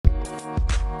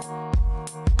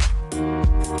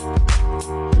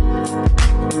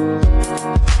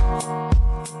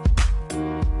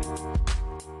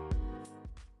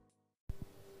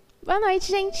Boa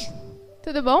noite, gente.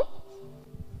 Tudo bom?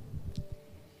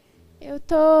 Eu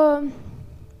tô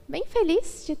bem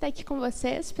feliz de estar aqui com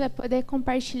vocês para poder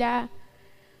compartilhar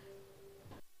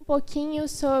um pouquinho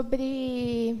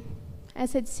sobre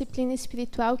essa disciplina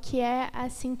espiritual que é a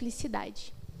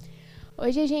simplicidade.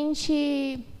 Hoje a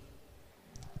gente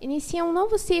inicia um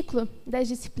novo ciclo das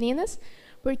disciplinas,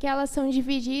 porque elas são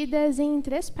divididas em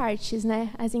 3 partes,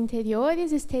 né? As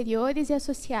interiores, exteriores e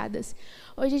associadas.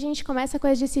 Hoje a gente começa com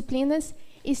as disciplinas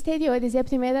exteriores, e a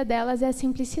primeira delas é a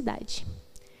simplicidade.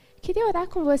 Queria orar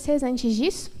com vocês antes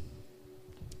disso.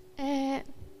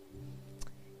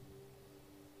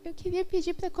 Eu queria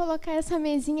pedir para colocar essa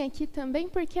mesinha aqui também,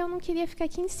 porque eu não queria ficar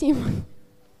aqui em cima.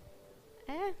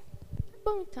 Tá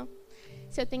bom, então.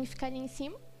 Se eu tenho que ficar ali em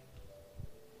cima.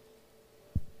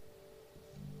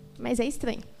 Mas é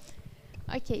estranho.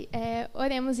 Ok,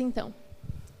 oremos então.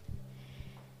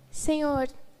 Senhor,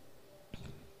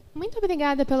 muito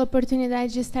obrigada pela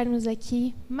oportunidade de estarmos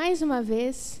aqui, mais uma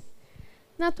vez,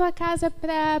 na Tua casa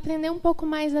para aprender um pouco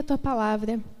mais da Tua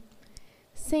palavra.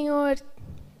 Senhor,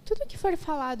 tudo que for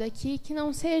falado aqui, que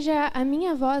não seja a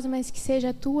minha voz, mas que seja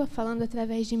a Tua falando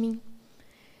através de mim.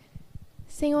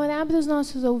 Senhor, abre os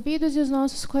nossos ouvidos e os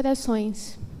nossos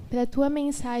corações para a Tua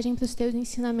mensagem, para os Teus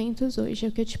ensinamentos hoje. É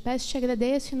o que eu te peço e te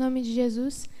agradeço, em nome de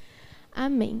Jesus.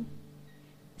 Amém.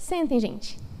 Sentem,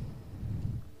 gente.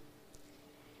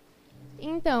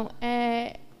 Então,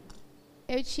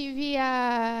 eu tive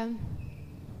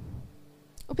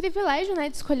o privilégio, né,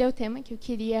 de escolher o tema que eu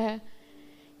queria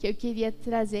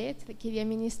trazer, queria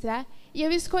ministrar. E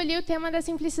eu escolhi o tema da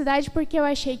simplicidade porque eu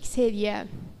achei que seria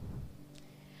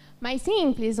mais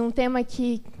simples, um tema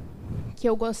que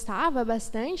eu gostava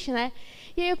bastante, né?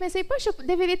 E aí eu pensei, poxa, eu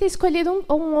deveria ter escolhido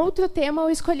um outro tema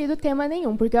ou escolhido tema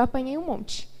nenhum, porque eu apanhei um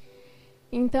monte.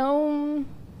 Então,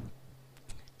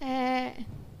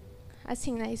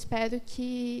 assim, né? Espero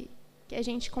que a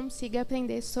gente consiga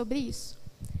aprender sobre isso.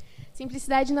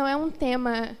 Simplicidade não é um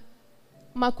tema,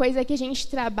 uma coisa que a gente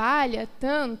trabalha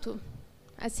tanto,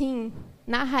 assim,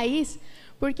 na raiz,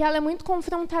 porque ela é muito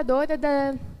confrontadora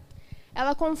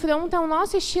ela confronta o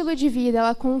nosso estilo de vida,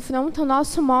 ela confronta o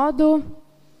nosso modo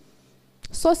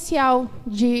social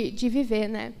de viver,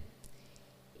 né?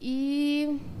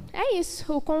 E é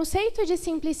isso. O conceito de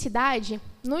simplicidade,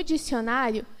 no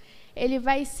dicionário, ele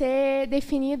vai ser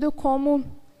definido como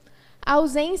a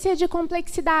ausência de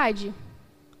complexidade,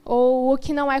 ou o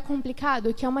que não é complicado,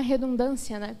 o que é uma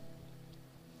redundância, né?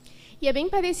 E é bem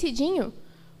parecidinho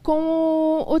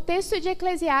com o texto de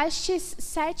Eclesiastes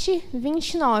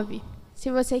 7:29. Se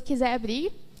você quiser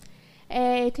abrir,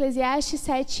 Eclesiastes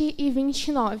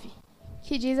 7:29,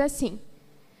 que diz assim: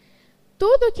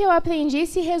 tudo o que eu aprendi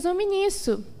se resume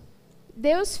nisso.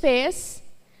 Deus fez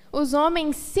os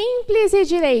homens simples e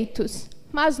direitos,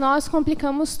 mas nós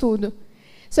complicamos tudo.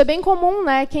 Isso é bem comum,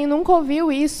 né? Quem nunca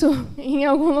ouviu isso em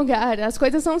algum lugar? As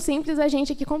coisas são simples, a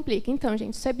gente que complica. Então,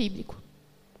 gente, isso é bíblico.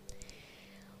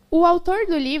 O autor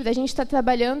do livro, a gente está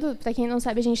trabalhando, para quem não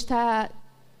sabe, a gente está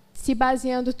se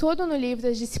baseando todo no livro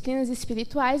das disciplinas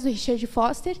espirituais, do Richard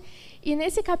Foster, e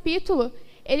nesse capítulo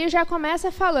ele já começa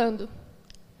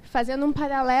fazendo um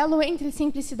paralelo entre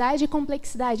simplicidade e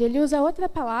complexidade. Ele usa outra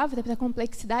palavra para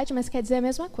complexidade, mas quer dizer a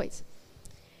mesma coisa.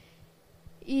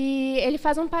 E ele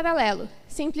faz um paralelo.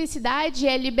 Simplicidade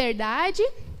é liberdade,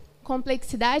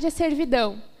 complexidade é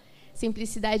servidão.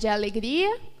 Simplicidade é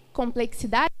alegria,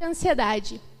 complexidade é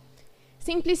ansiedade.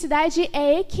 Simplicidade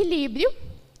é equilíbrio,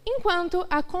 enquanto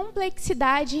a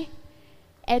complexidade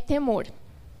é temor.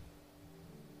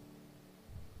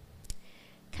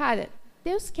 Cara,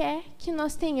 Deus quer que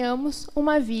nós tenhamos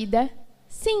uma vida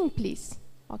simples,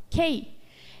 ok?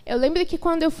 Eu lembro que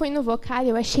quando eu fui no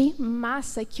Vocário, eu achei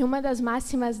massa que uma das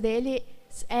máximas dele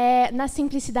é na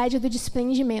simplicidade do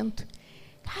desprendimento.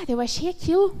 Cara, eu achei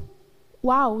aquilo,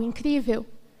 uau, incrível.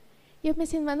 E eu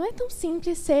pensei, mas não é tão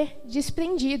simples ser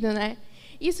desprendido, né?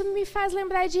 Isso me faz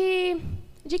lembrar de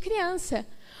criança.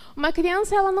 Uma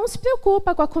criança, ela não se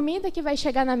preocupa com a comida que vai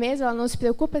chegar na mesa, ela não se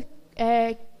preocupa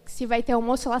se vai ter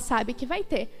almoço, ela sabe que vai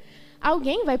ter.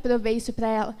 Alguém vai prover isso para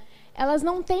ela. Elas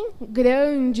não têm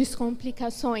grandes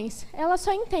complicações, elas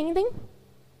só entendem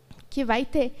que vai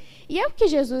ter. E é o que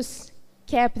Jesus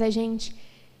quer para a gente.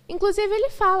 Inclusive,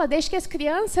 ele fala, deixe que as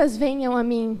crianças venham a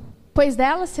mim, pois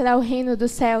delas será o reino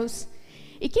dos céus.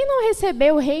 E quem não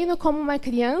receber o reino como uma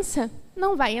criança,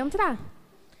 não vai entrar.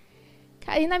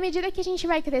 E na medida que a gente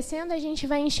vai crescendo, a gente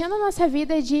vai enchendo a nossa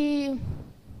vida de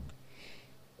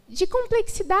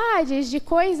complexidades, de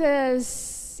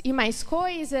coisas e mais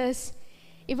coisas,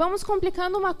 e vamos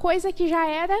complicando uma coisa que já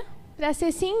era para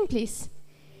ser simples.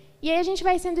 E aí a gente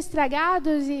vai sendo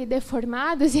estragados e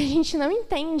deformados e a gente não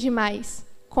entende mais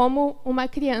como uma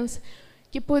criança,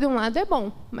 que por um lado é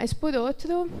bom, mas por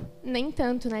outro nem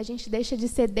tanto, né? A gente deixa de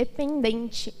ser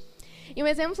dependente. E um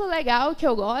exemplo legal que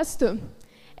eu gosto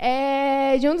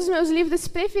é de um dos meus livros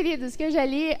preferidos, que eu já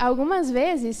li algumas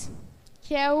vezes,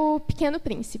 que é O Pequeno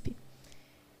Príncipe.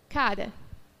 Cara,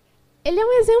 ele é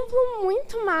um exemplo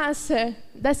muito massa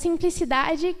da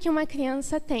simplicidade que uma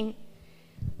criança tem.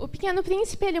 O Pequeno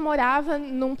Príncipe, ele morava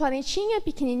num planetinha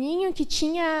pequenininho que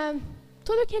tinha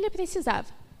tudo o que ele precisava.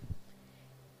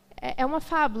 É uma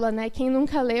fábula, né? Quem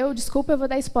nunca leu, desculpa, eu vou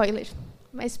dar spoiler.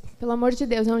 Mas, pelo amor de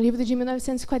Deus, é um livro de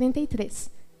 1943.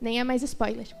 Nem é mais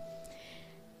spoiler.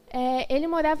 Ele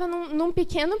morava num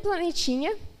pequeno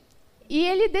planetinha e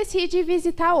ele decide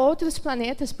visitar outros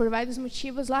planetas por vários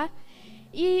motivos lá.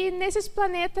 E nesses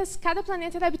planetas, cada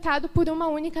planeta era habitado por uma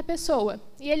única pessoa.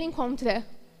 E ele encontra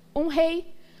um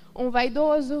rei, um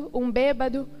vaidoso, um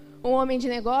bêbado, um homem de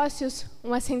negócios,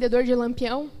 um acendedor de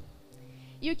lampião.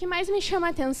 E o que mais me chama a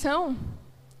atenção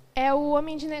é o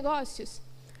homem de negócios.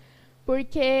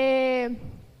 Porque,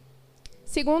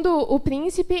 segundo o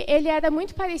príncipe, ele era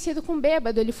muito parecido com o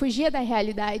bêbado, ele fugia da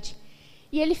realidade.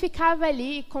 E ele ficava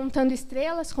ali contando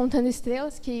estrelas,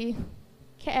 que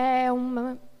é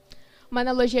uma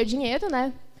analogia ao dinheiro,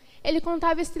 né? Ele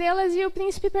contava estrelas e o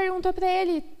príncipe perguntou para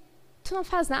ele, tu não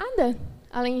faz nada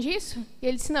além disso? E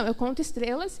ele disse, não, eu conto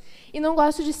estrelas e não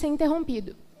gosto de ser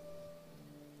interrompido.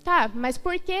 Tá, mas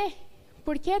por quê?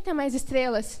 Por que ter mais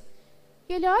estrelas?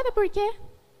 E ele, ora, por quê?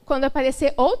 Quando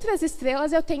aparecer outras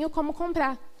estrelas, eu tenho como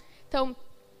comprar. Então,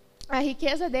 a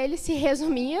riqueza dele se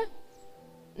resumia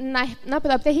na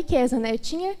própria riqueza, né? Eu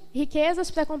tinha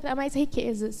riquezas para comprar mais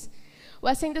riquezas. O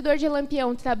acendedor de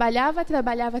lampião trabalhava,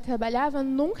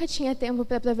 nunca tinha tempo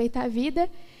para aproveitar a vida.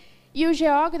 E o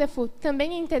geógrafo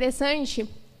também é interessante,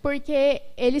 porque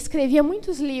ele escrevia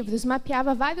muitos livros,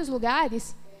 mapeava vários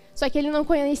lugares, só que ele não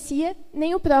conhecia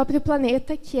nem o próprio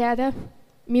planeta, que era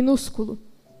minúsculo.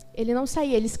 Ele não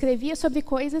saía, ele escrevia sobre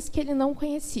coisas que ele não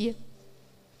conhecia.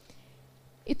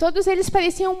 E todos eles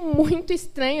pareciam muito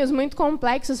estranhos, muito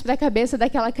complexos para a cabeça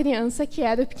daquela criança que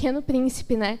era o Pequeno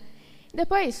Príncipe, né?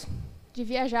 Depois de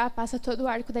viajar, passa todo o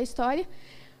arco da história.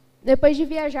 Depois de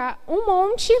viajar um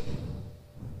monte,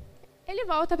 ele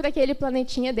volta para aquele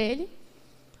planetinha dele,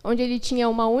 onde ele tinha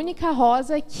uma única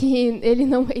rosa, que ele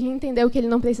entendeu que ele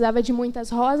não precisava de muitas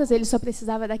rosas, ele só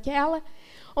precisava daquela,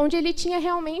 onde ele tinha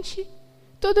realmente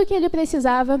tudo o que ele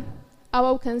precisava ao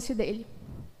alcance dele.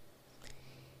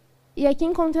 E aqui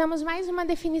encontramos mais uma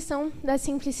definição da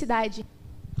simplicidade.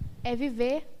 É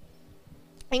viver,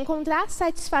 encontrar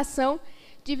satisfação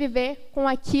de viver com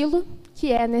aquilo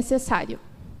que é necessário.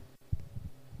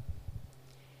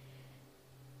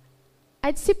 A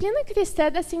disciplina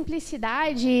cristã da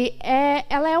simplicidade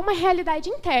ela é uma realidade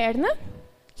interna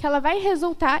que ela vai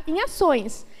resultar em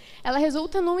ações. Ela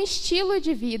resulta num estilo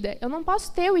de vida. Eu não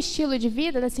posso ter o estilo de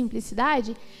vida da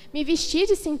simplicidade, me vestir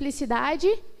de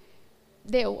simplicidade,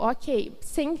 deu, ok,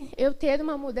 sem eu ter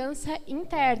uma mudança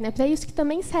interna. É para isso que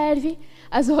também serve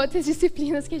as outras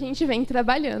disciplinas que a gente vem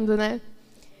trabalhando, né?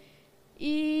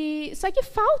 Só que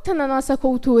falta na nossa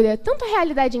cultura tanto a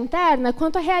realidade interna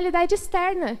quanto a realidade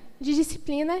externa de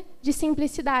disciplina, de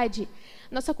simplicidade.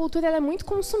 Nossa cultura ela é muito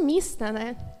consumista,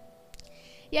 né?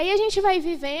 E aí a gente vai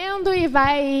vivendo e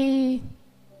vai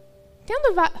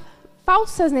tendo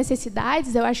falsas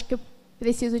necessidades. Eu acho que eu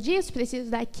preciso disso,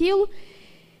 preciso daquilo.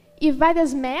 E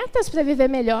várias metas para viver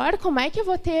melhor. Como é que eu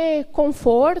vou ter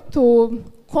conforto?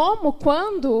 Como?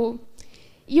 Quando?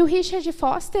 E o Richard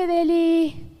Foster,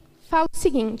 ele fala o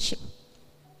seguinte: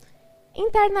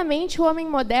 internamente, o homem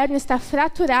moderno está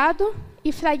fraturado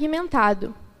e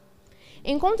fragmentado.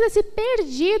 Encontra-se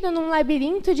perdido num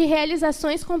labirinto de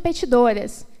realizações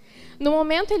competidoras. No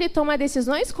momento, ele toma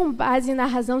decisões com base na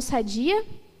razão sadia,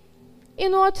 e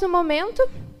no outro momento,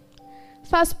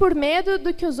 faz por medo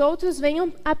do que os outros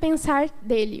venham a pensar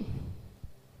dele.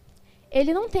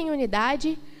 Ele não tem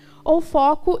unidade ou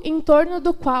foco em torno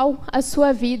do qual a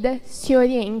sua vida se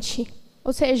oriente.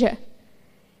 Ou seja,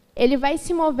 ele vai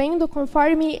se movendo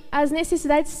conforme as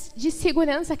necessidades de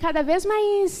segurança cada vez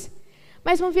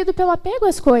mais movido pelo apego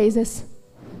às coisas.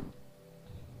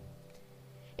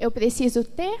 Eu preciso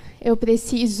ter, eu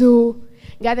preciso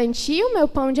garantir o meu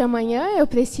pão de amanhã, eu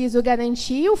preciso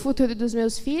garantir o futuro dos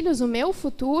meus filhos, o meu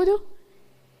futuro,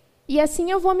 e assim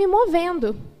eu vou me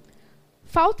movendo.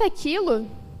 Falta aquilo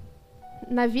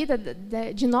na vida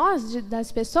de nós,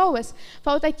 das pessoas,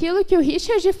 falta aquilo que o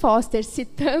Richard Foster,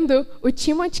 citando o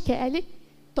Timothy Kelly,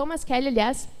 Thomas Kelly,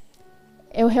 aliás,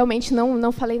 eu realmente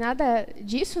não falei nada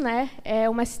disso, né? É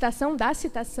uma citação da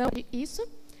citação disso.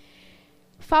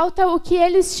 falta o que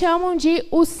eles chamam de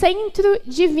o centro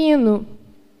divino.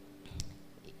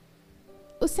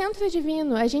 O centro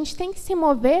divino, a gente tem que se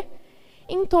mover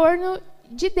em torno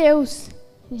de Deus,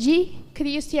 de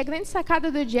Cristo. E a grande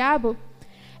sacada do diabo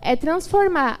é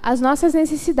transformar as nossas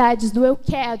necessidades do eu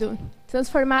quero,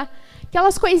 transformar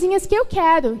aquelas coisinhas que eu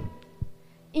quero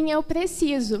em eu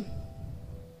preciso.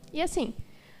 E assim,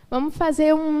 vamos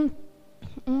fazer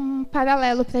um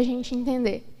paralelo para a gente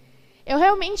entender. Eu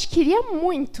realmente queria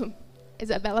muito, a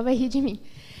Isabela vai rir de mim,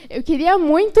 eu queria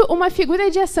muito uma figura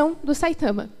de ação do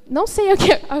Saitama. Não sei o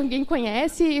que alguém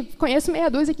conhece, conheço meia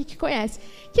dúzia aqui que conhece.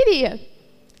 Queria.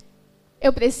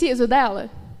 Eu preciso dela?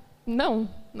 Não,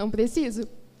 não preciso.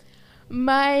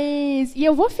 Mas, e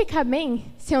eu vou ficar bem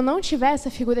se eu não tiver essa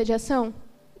figura de ação?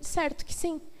 Certo que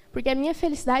sim, porque a minha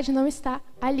felicidade não está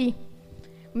ali.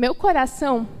 O meu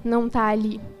coração não está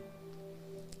ali.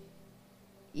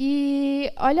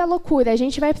 E olha a loucura, a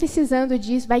gente vai precisando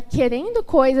disso, vai querendo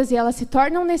coisas e elas se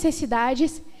tornam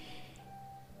necessidades.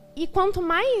 E quanto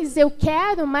mais eu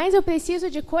quero, mais eu preciso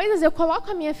de coisas, eu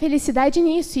coloco a minha felicidade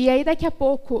nisso. E aí daqui a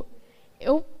pouco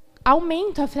eu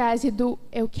aumento a frase do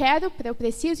eu quero para eu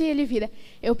preciso e ele vira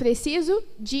eu preciso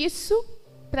disso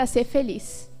para ser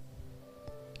feliz.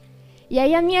 E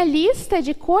aí a minha lista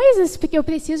de coisas que eu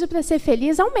preciso para ser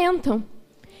feliz aumentam.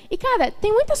 E, cara,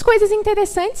 tem muitas coisas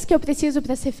interessantes que eu preciso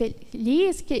para ser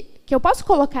feliz, que eu posso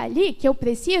colocar ali, que eu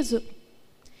preciso.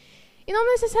 E não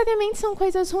necessariamente são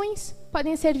coisas ruins,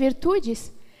 podem ser virtudes.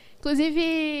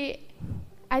 Inclusive,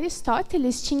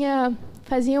 Aristóteles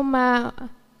fazia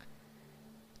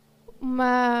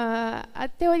a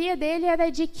teoria dele era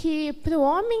de que, para o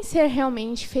homem ser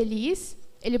realmente feliz,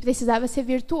 ele precisava ser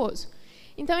virtuoso.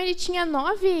 Então, ele tinha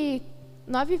nove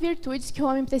virtudes que o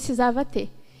homem precisava ter.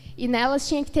 E nelas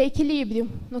tinha que ter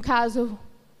equilíbrio. No caso,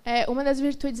 uma das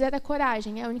virtudes era a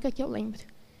coragem, é a única que eu lembro.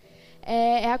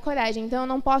 É a coragem. Então, eu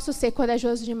não posso ser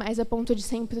corajoso demais a ponto de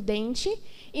ser imprudente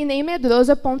e nem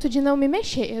medroso a ponto de não me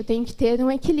mexer. Eu tenho que ter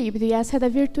um equilíbrio, e essa era a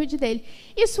virtude dele.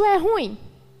 Isso é ruim?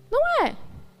 Não é.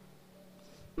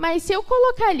 Mas se eu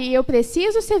colocar ali, eu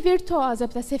preciso ser virtuosa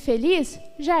para ser feliz,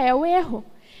 já é o erro.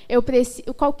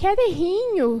 Qualquer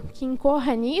errinho que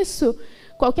incorra nisso,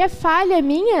 qualquer falha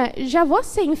minha, já vou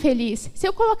ser infeliz. Se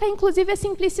eu colocar, inclusive, a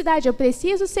simplicidade, eu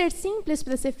preciso ser simples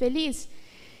para ser feliz,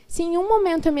 se em um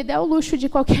momento eu me der o luxo de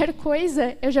qualquer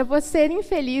coisa, eu já vou ser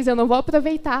infeliz, eu não vou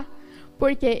aproveitar.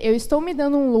 Porque eu estou me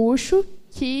dando um luxo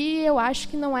que eu acho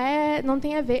que não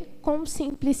tem a ver com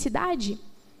simplicidade.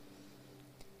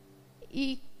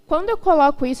 E quando eu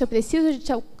coloco isso, eu preciso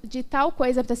de tal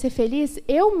coisa para ser feliz,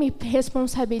 eu me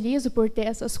responsabilizo por ter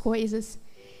essas coisas.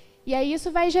 E aí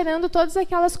isso vai gerando todas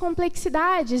aquelas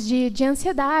complexidades de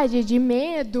ansiedade, de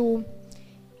medo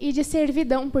e de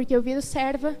servidão, porque eu viro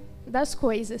serva das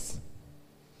coisas.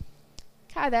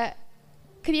 Cara,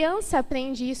 criança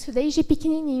aprende isso desde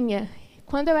pequenininha.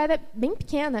 Quando eu era bem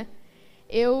pequena,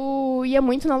 eu ia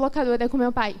muito na locadora com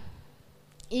meu pai.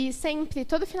 E sempre,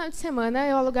 todo final de semana,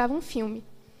 eu alugava um filme.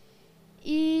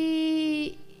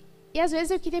 E às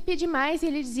vezes eu queria pedir mais, e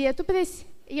ele dizia,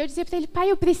 e eu dizia para ele,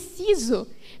 pai, eu preciso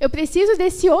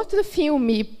desse outro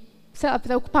filme, sei lá,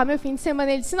 para ocupar meu fim de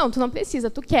semana. Ele disse, não, tu não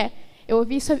precisa, tu quer. Eu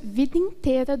ouvi isso a vida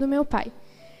inteira do meu pai.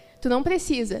 Tu não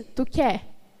precisa, tu quer.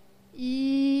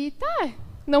 E tá,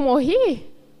 não morri,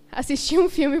 assisti um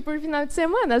filme por final de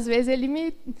semana. Às vezes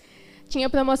ele tinha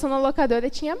promoção na locadora,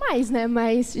 tinha mais, né?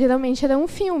 Mas geralmente era um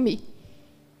filme.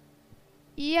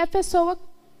 E a pessoa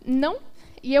não...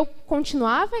 E eu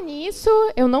continuava nisso,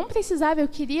 eu não precisava, eu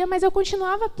queria, mas eu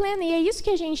continuava plena. E é isso que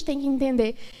a gente tem que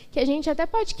entender, que a gente até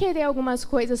pode querer algumas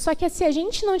coisas, só que se a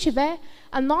gente não tiver,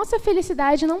 a nossa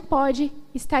felicidade não pode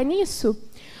estar nisso.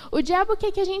 O diabo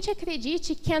quer que a gente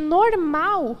acredite que é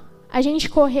normal a gente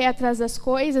correr atrás das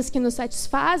coisas que nos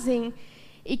satisfazem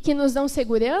e que nos dão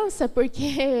segurança,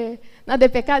 porque nada é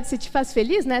pecado se te faz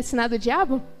feliz, né? Sinal do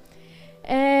diabo.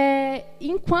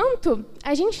 Enquanto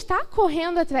a gente está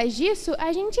correndo atrás disso,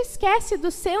 a gente esquece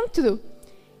do centro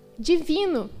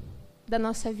divino da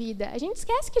nossa vida. A gente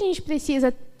esquece que a gente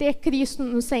precisa ter Cristo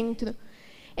no centro.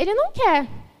 Ele não quer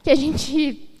que a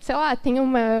gente, sei lá, tenha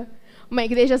uma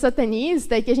igreja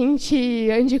satanista, que a gente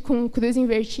ande com cruz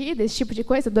invertida, esse tipo de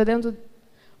coisa, adorando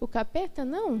o capeta.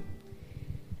 Não.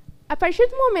 A partir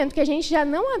do momento que a gente já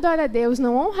não adora a Deus,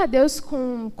 não honra a Deus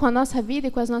com a nossa vida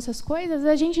e com as nossas coisas,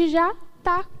 a gente já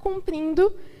está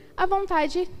cumprindo a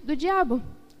vontade do diabo,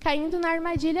 caindo na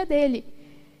armadilha dele.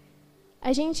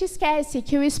 A gente esquece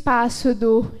que o espaço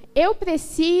do eu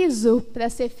preciso para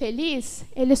ser feliz,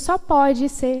 ele só pode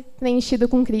ser preenchido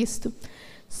com Cristo.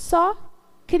 Só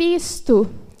Cristo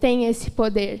tem esse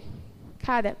poder.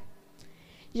 Cara,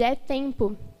 já é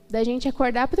tempo da gente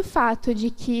acordar para o fato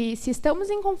de que, se estamos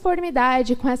em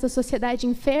conformidade com essa sociedade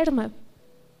enferma,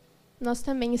 nós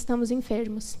também estamos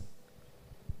enfermos.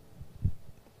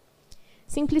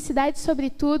 Simplicidade,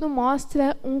 sobretudo,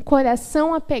 mostra um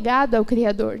coração apegado ao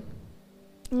Criador.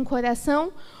 Um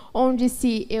coração onde,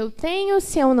 se eu tenho,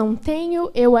 se eu não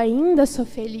tenho, eu ainda sou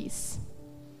feliz.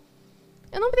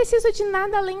 Eu não preciso de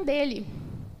nada além dele.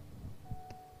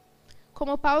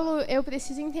 Como Paulo, eu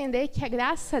preciso entender que a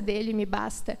graça dele me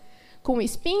basta, com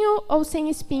espinho ou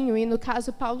sem espinho, e no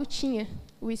caso Paulo tinha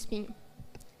o espinho.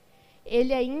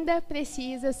 Ele ainda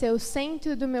precisa ser o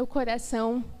centro do meu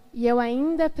coração e eu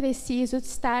ainda preciso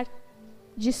estar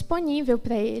disponível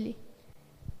para ele.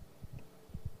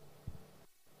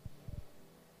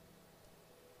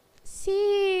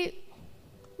 Se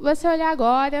você olhar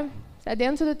agora para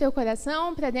dentro do teu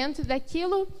coração, para dentro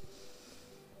daquilo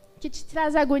que te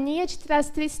traz agonia, te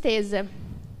traz tristeza,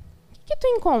 o que tu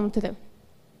encontra?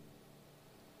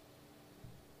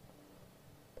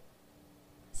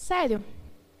 Sério,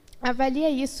 avalia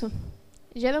isso.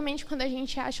 Geralmente, quando a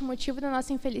gente acha o motivo da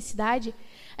nossa infelicidade,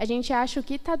 a gente acha o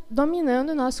que está dominando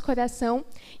o nosso coração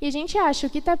e a gente acha o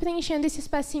que está preenchendo esse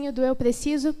espacinho do eu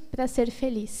preciso para ser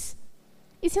feliz.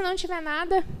 E se não tiver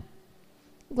nada,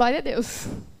 glória a Deus,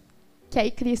 que aí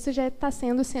Cristo já está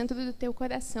sendo o centro do teu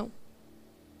coração.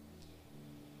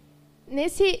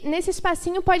 Nesse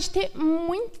espacinho pode ter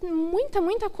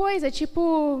muita coisa,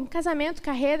 tipo casamento,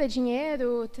 carreira,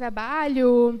 dinheiro,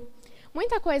 trabalho.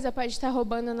 Muita coisa pode estar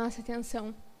roubando a nossa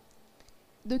atenção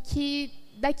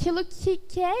daquilo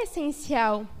que é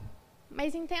essencial.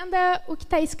 Mas entenda o que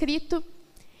está escrito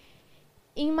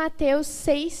em Mateus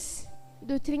 6,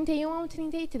 do 31 ao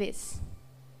 33.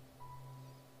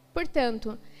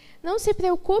 Portanto, não se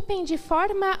preocupem de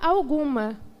forma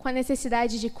alguma com a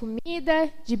necessidade de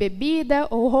comida, de bebida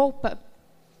ou roupa.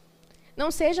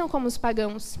 Não sejam como os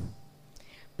pagãos,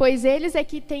 pois eles é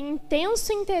que têm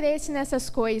intenso interesse nessas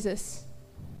coisas.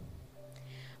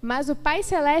 Mas o Pai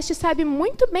Celeste sabe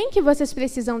muito bem que vocês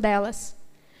precisam delas.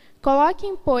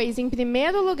 Coloquem, pois, em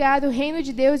primeiro lugar o reino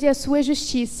de Deus e a sua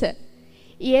justiça,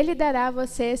 e Ele dará a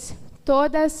vocês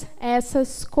todas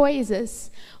essas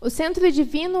coisas. O centro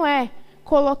divino é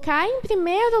colocar em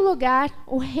primeiro lugar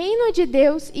o reino de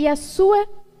Deus e a sua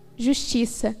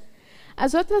justiça.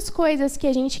 As outras coisas que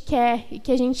a gente quer e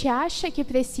que a gente acha que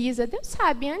precisa, Deus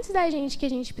sabe antes da gente que a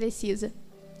gente precisa.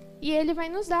 E Ele vai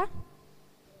nos dar,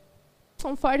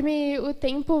 conforme o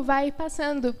tempo vai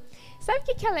passando. Sabe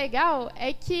o que é legal?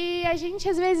 É que a gente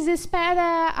às vezes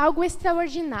espera algo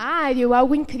extraordinário,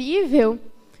 algo incrível,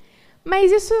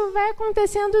 mas isso vai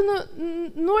acontecendo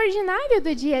no ordinário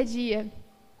do dia a dia.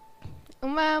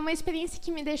 Uma experiência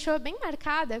que me deixou bem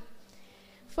marcada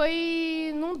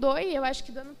foi num DOI, eu acho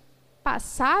que do ano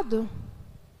passado.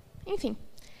 Enfim,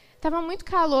 estava muito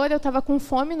calor, eu estava com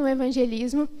fome no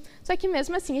evangelismo, só que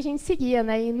mesmo assim a gente seguia,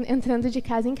 né, entrando de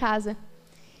casa em casa.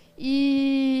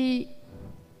 E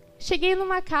cheguei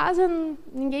numa casa,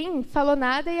 ninguém falou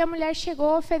nada, e a mulher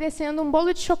chegou oferecendo um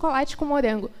bolo de chocolate com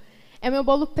morango. É o meu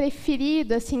bolo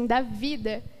preferido, assim, da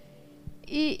vida.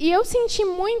 E eu senti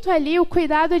muito ali o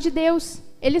cuidado de Deus.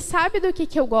 Ele sabe do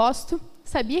que eu gosto,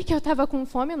 sabia que eu estava com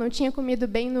fome, eu não tinha comido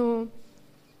bem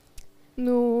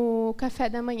no café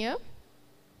da manhã.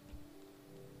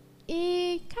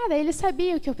 E, cara, ele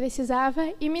sabia o que eu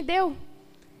precisava e me deu.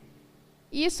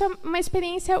 E isso é uma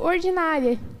experiência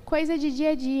ordinária, coisa de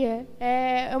dia a dia.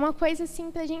 É uma coisa assim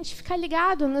para a gente ficar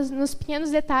ligado nos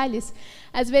pequenos detalhes.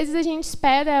 Às vezes a gente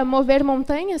espera mover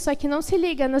montanhas, só que não se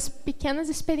liga nas pequenas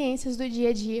experiências do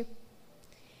dia a dia.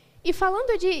 E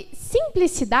falando de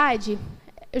simplicidade,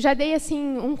 eu já dei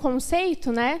assim um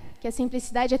conceito, né? Que a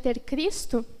simplicidade é ter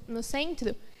Cristo no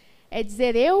centro, é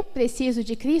dizer eu preciso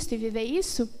de Cristo e viver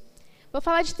isso. Vou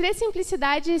falar de 3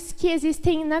 simplicidades que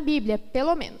existem na Bíblia,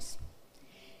 pelo menos.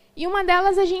 E uma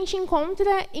delas a gente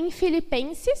encontra em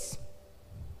Filipenses,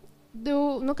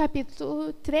 no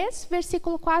capítulo 3,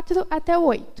 versículo 4 até o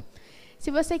 8.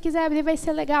 Se você quiser abrir, vai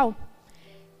ser legal.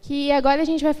 Que agora a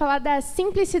gente vai falar da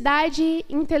simplicidade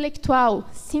intelectual.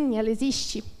 Sim, ela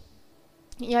existe.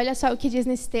 E olha só o que diz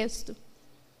nesse texto,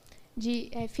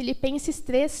 de Filipenses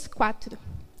 3, 4.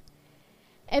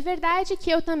 É verdade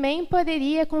que eu também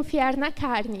poderia confiar na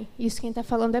carne. Isso quem está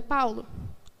falando é Paulo.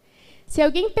 Se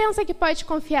alguém pensa que pode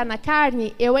confiar na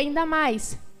carne, eu ainda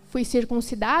mais. Fui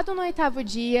circuncidado no 8º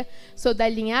dia, sou da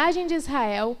linhagem de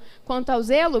Israel. Quanto ao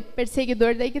zelo,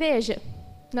 perseguidor da igreja.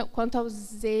 Não, quanto ao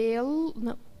zelo...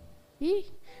 Não.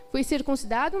 Fui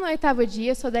circuncidado no 8º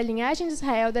dia, sou da linhagem de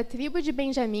Israel, da tribo de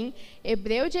Benjamim,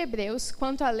 hebreu de hebreus.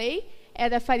 Quanto à lei,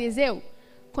 era fariseu.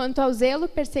 Quanto ao zelo,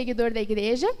 perseguidor da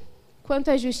igreja. quanto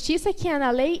à justiça que há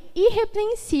na lei,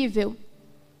 irrepreensível.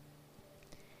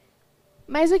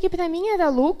 Mas o que para mim era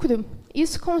lucro,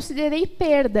 isso considerei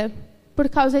perda por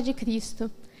causa de Cristo.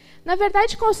 Na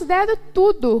verdade, considero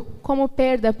tudo como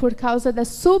perda por causa da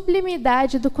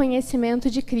sublimidade do conhecimento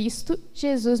de Cristo,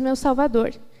 Jesus, meu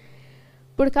Salvador.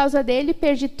 Por causa dele,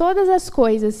 perdi todas as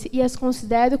coisas e as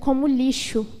considero como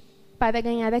lixo para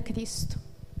ganhar a Cristo.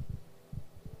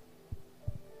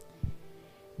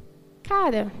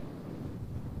 Cara,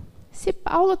 se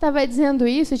Paulo estava dizendo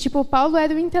isso, tipo, Paulo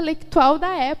era o intelectual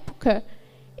da época.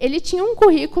 Ele tinha um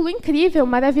currículo incrível,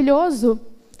 maravilhoso.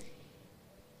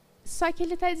 Só que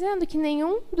ele está dizendo que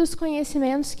nenhum dos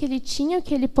conhecimentos que ele tinha,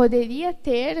 que ele poderia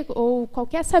ter, ou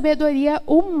qualquer sabedoria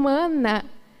humana,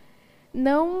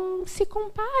 não se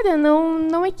compara,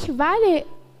 não equivale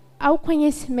ao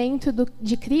conhecimento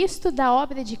de Cristo, da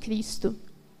obra de Cristo.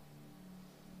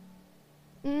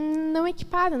 Não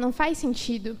equipara, não faz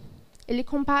sentido. Ele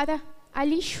compara a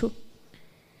lixo.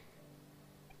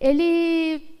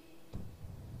 Ele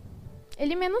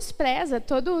menospreza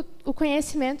todo o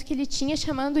conhecimento que ele tinha,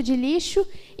 chamando de lixo.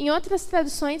 Em outras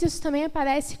traduções, isso também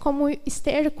aparece como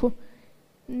esterco.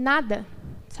 Nada,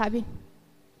 sabe?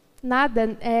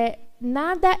 Nada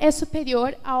é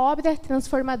superior à obra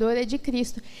transformadora de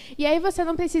Cristo. E aí você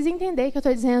não precisa entender que eu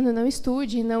estou dizendo, não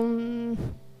estude,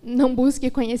 não busque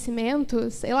conhecimento,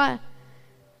 sei lá.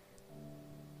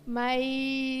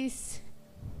 Mas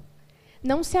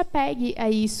não se apegue a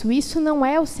isso. Isso não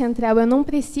é o central. Eu não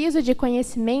preciso de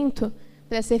conhecimento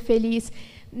para ser feliz.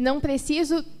 Não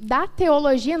preciso da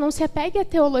teologia. Não se apegue à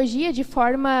teologia de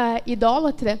forma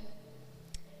idólatra.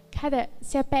 Cara,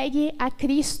 se apegue a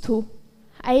Cristo,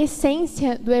 a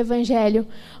essência do Evangelho.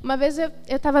 Uma vez eu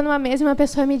estava numa mesa e uma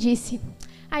pessoa me disse: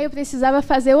 eu precisava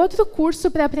fazer outro curso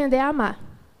para aprender a amar.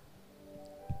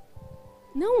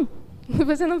 Não,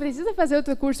 você não precisa fazer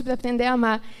outro curso para aprender a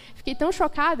amar. Fiquei tão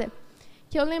chocada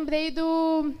que eu lembrei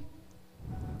do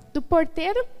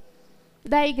porteiro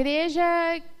da igreja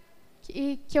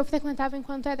que eu frequentava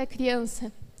enquanto era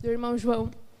criança, do irmão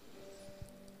João.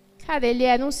 Cara, ele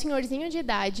era um senhorzinho de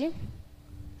idade,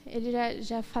 ele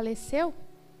já faleceu,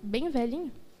 bem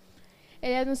velhinho.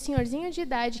 Ele era um senhorzinho de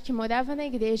idade que morava na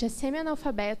igreja,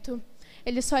 semi-analfabeto.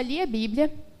 Ele só lia a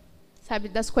Bíblia, sabe?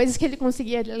 Das coisas que ele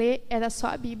conseguia ler, era só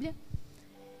a Bíblia.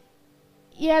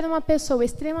 E era uma pessoa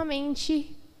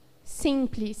extremamente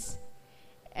simples.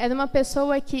 Era uma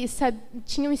pessoa que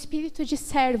tinha um espírito de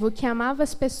servo, que amava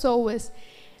as pessoas.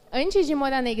 Antes de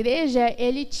morar na igreja,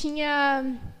 ele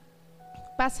tinha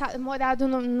morado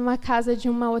numa casa de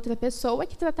uma outra pessoa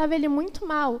que tratava ele muito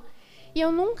mal. E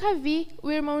eu nunca vi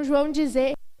o irmão João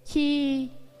dizer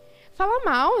falar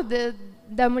mal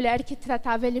da mulher que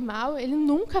tratava ele mal. Ele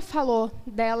nunca falou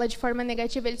dela de forma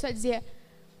negativa. Ele só dizia: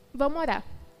 vamos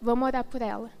orar por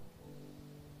ela.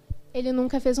 Ele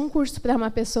nunca fez um curso para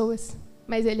amar pessoas,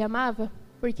 mas ele amava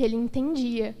porque ele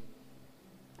entendia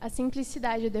a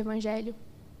simplicidade do Evangelho.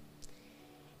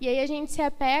 E aí a gente se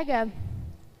apega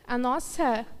à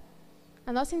nossa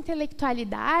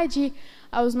intelectualidade,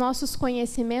 aos nossos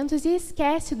conhecimentos, e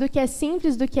esquece do que é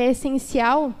simples, do que é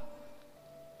essencial.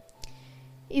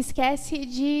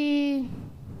 Esquece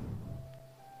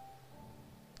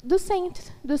do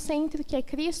centro que é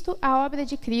Cristo, a obra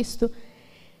de Cristo.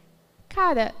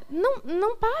 Cara,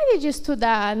 não pare de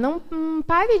estudar, não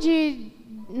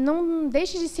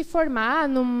deixe de se formar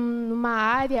numa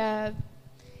área.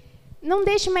 Não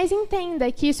deixe, mas entenda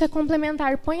que isso é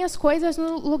complementar. Põe as coisas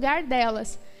no lugar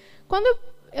delas. Quando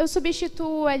eu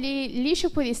substituo ali lixo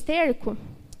por esterco,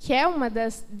 que é uma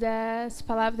das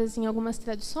palavras em algumas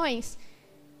traduções,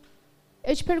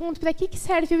 eu te pergunto, para que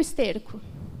serve o esterco?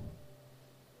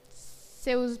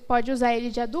 Você pode usar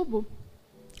ele de adubo?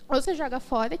 Ou você joga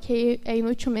fora, que é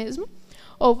inútil mesmo,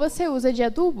 ou você usa de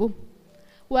adubo.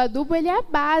 O adubo ele é a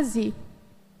base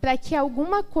para que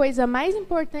alguma coisa mais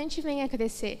importante venha a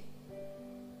crescer.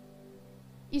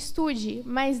 Estude,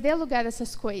 mas dê lugar a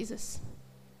essas coisas.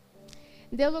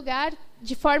 Dê lugar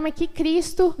de forma que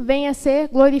Cristo venha a ser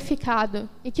glorificado.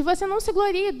 E que você não se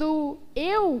glorie do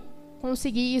eu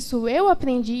consegui isso, eu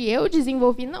aprendi, eu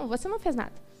desenvolvi. Não, você não fez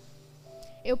nada.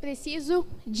 Eu preciso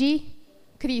de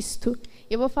Cristo.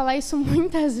 Eu vou falar isso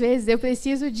muitas vezes. Eu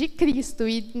preciso de Cristo.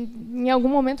 E em algum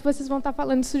momento vocês vão estar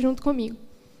falando isso junto comigo.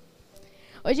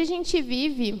 Hoje a gente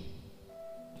vive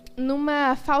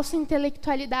numa falsa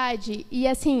intelectualidade. E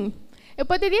assim, eu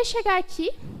poderia chegar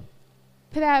aqui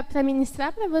para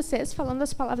ministrar para vocês, falando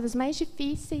as palavras mais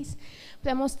difíceis,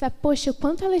 para mostrar, poxa, o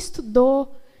quanto ela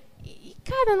estudou. E,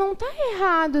 cara, não está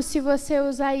errado se você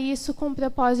usar isso com o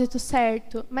propósito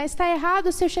certo, mas está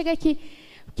errado se eu chegar aqui,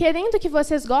 querendo que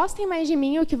vocês gostem mais de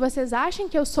mim, ou que vocês achem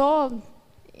que eu sou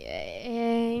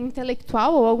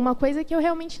intelectual, ou alguma coisa que eu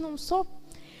realmente não sou.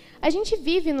 A gente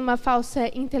vive numa falsa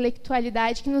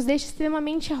intelectualidade que nos deixa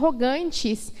extremamente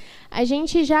arrogantes. A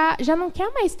gente já não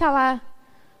quer mais estar lá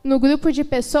no grupo de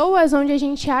pessoas onde a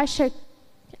gente acha,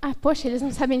 poxa, eles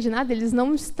não sabem de nada, eles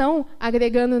não estão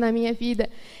agregando na minha vida.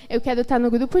 Eu quero estar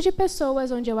no grupo de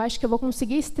pessoas onde eu acho que eu vou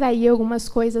conseguir extrair algumas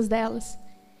coisas delas.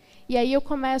 E aí eu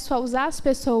começo a usar as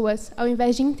pessoas, ao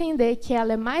invés de entender que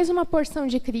ela é mais uma porção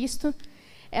de Cristo,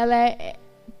 ela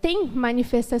tem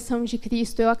manifestação de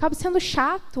Cristo. Eu acabo sendo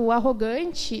chato,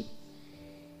 arrogante.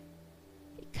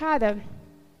 Cara,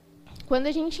 quando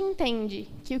a gente entende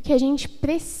que o que a gente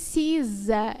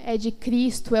precisa é de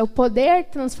Cristo, é o poder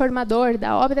transformador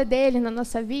da obra dele na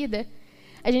nossa vida,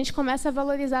 a gente começa a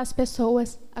valorizar as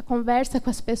pessoas, a conversa com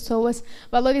as pessoas,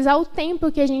 valorizar o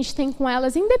tempo que a gente tem com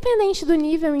elas, independente do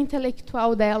nível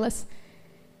intelectual delas.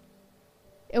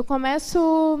 Eu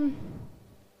começo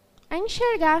a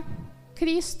enxergar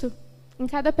Cristo em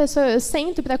cada pessoa. Eu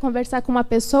sento para conversar com uma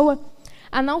pessoa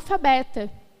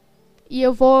analfabeta e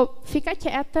eu vou ficar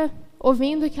quieta,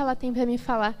 ouvindo o que ela tem para me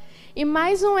falar. E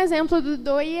mais um exemplo do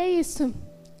Doi é isso.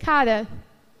 Cara,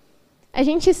 a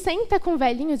gente senta com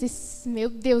velhinhos e, meu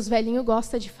Deus, velhinho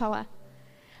gosta de falar.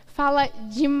 Fala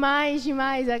demais,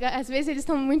 demais. Às vezes eles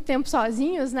estão muito tempo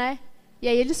sozinhos, né? E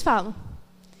aí eles falam.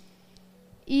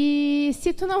 E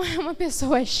se tu não é uma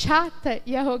pessoa chata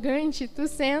e arrogante, tu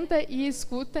senta e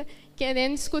escuta,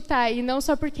 querendo escutar, e não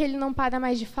só porque ele não para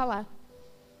mais de falar.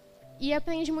 E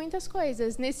aprende muitas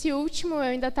coisas. Nesse último, eu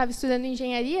ainda estava estudando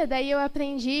engenharia, daí eu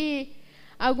aprendi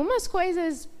algumas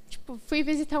coisas, tipo, fui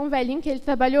visitar um velhinho que ele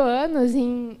trabalhou anos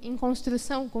em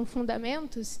construção, com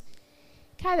fundamentos.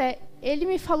 Cara, ele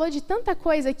me falou de tanta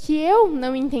coisa que eu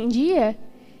não entendia,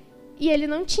 e ele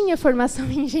não tinha formação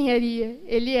em engenharia,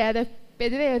 ele era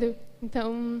pedreiro.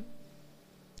 Então,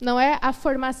 não é a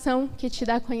formação que te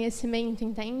dá conhecimento,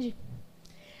 entende?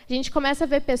 A gente começa a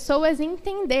ver pessoas e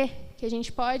entender que a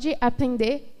gente pode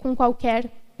aprender com qualquer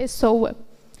pessoa.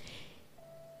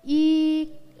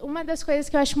 E uma das coisas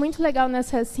que eu acho muito legal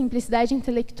nessa simplicidade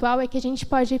intelectual é que a gente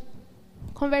pode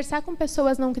conversar com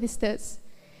pessoas não cristãs,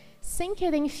 sem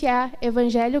querer enfiar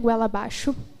evangelho goela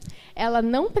abaixo. Ela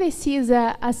não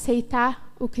precisa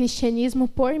aceitar o cristianismo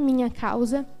por minha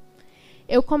causa.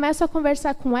 Eu começo a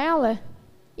conversar com ela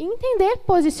e entender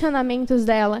posicionamentos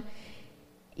dela.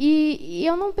 E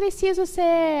eu não preciso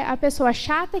ser a pessoa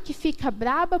chata que fica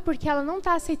braba porque ela não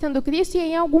está aceitando Cristo, e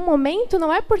em algum momento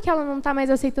não é porque ela não está mais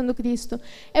aceitando Cristo,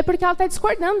 é porque ela está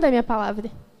discordando da minha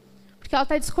palavra. Porque ela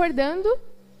está discordando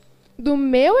do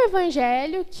meu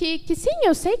evangelho, que sim,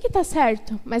 eu sei que está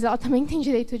certo, mas ela também tem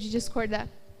direito de discordar.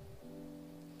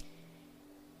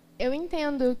 Eu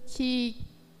entendo que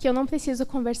eu não preciso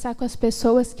conversar com as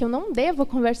pessoas, que eu não devo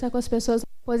conversar com as pessoas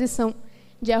em posição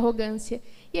de arrogância.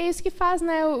 E é isso que faz,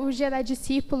 né, o gerar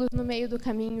discípulos no meio do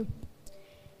caminho.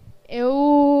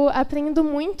 Eu aprendo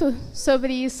muito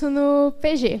sobre isso no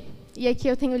PG. E aqui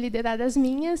eu tenho liderado as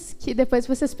minhas, que depois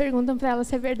vocês perguntam para elas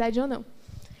se é verdade ou não.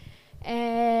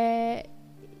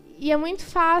 E é muito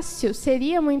fácil,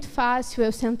 seria muito fácil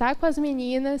eu sentar com as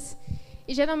meninas,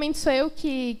 e geralmente sou eu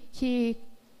que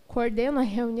coordeno a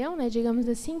reunião, né, digamos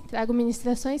assim, trago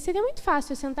ministrações. Seria muito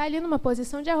fácil eu sentar ali numa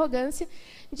posição de arrogância,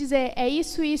 dizer é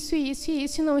isso, isso, isso e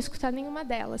isso, e não escutar nenhuma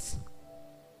delas.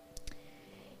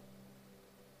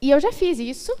 E eu já fiz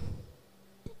isso,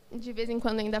 de vez em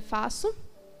quando ainda faço,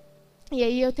 e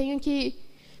aí eu tenho que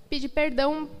pedir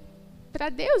perdão para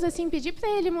Deus, assim, pedir para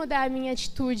Ele mudar a minha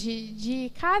atitude de,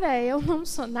 cara, eu não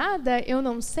sou nada, eu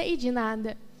não sei de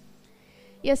nada.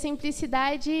 E a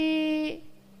simplicidade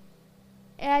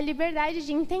é a liberdade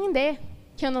de entender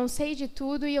que eu não sei de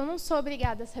tudo e eu não sou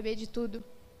obrigada a saber de tudo.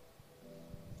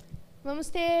 Vamos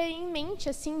ter em mente,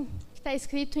 assim, que está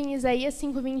escrito em Isaías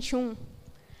 5:21.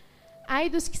 Ai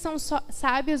dos que são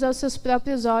sábios aos seus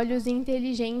próprios olhos e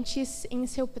inteligentes em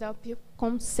seu próprio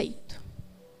conceito.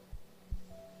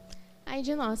 Ai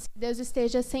de nós, que Deus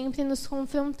esteja sempre nos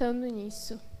confrontando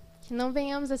nisso. Que não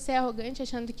venhamos a ser arrogantes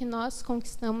achando que nós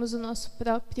conquistamos o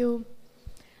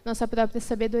nossa própria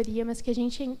sabedoria, mas que a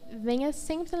gente venha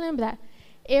sempre lembrar,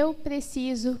 eu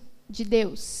preciso de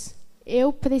Deus,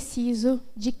 eu preciso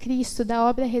de Cristo, da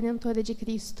obra redentora de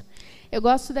Cristo. Eu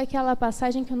gosto daquela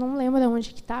passagem que eu não lembro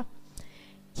onde que está,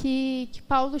 que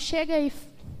Paulo chega e,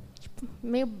 tipo,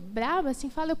 meio bravo, assim,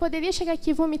 fala, eu poderia chegar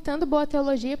aqui vomitando boa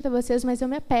teologia para vocês, mas eu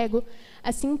me apego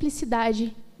à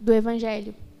simplicidade do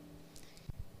Evangelho.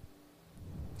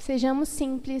 Sejamos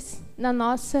simples na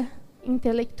nossa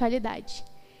intelectualidade.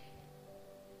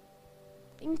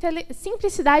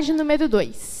 Simplicidade número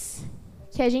 2,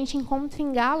 que que a gente encontra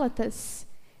em Gálatas,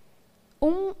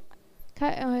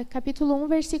 capítulo 1,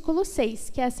 versículo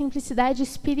 6, que é a simplicidade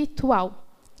espiritual.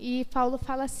 E Paulo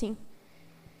fala assim: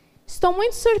 estou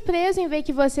muito surpreso em ver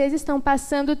que vocês estão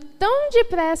passando tão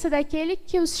depressa daquele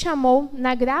que os chamou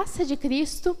na graça de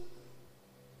Cristo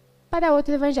para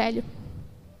outro evangelho.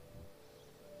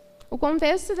 O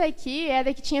contexto daqui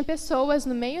era que tinha pessoas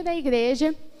no meio da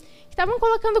igreja que estavam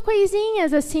colocando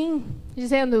coisinhas assim,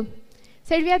 dizendo: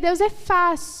 servir a Deus é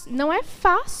fácil, não é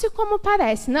fácil como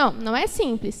parece. Não, não é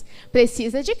simples.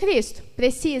 Precisa de Cristo,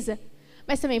 precisa.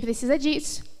 Mas também precisa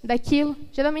disso, daquilo.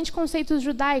 Geralmente conceitos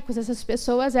judaicos, essas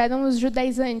pessoas eram os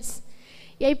judaizantes.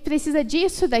 E aí precisa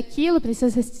disso, daquilo,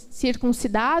 precisa ser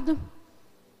circuncidado.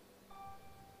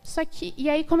 Só que, e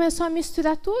aí começou a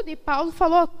misturar tudo, e Paulo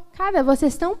falou: cara,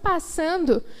 vocês estão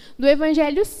passando do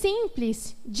evangelho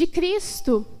simples de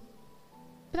Cristo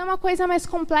para uma coisa mais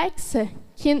complexa,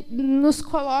 que nos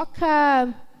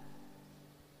coloca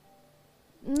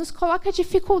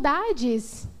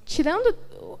dificuldades, tirando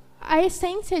a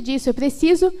essência disso. Eu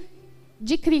preciso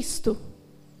de Cristo.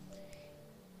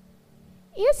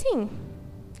 E assim,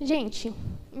 gente,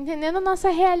 entendendo a nossa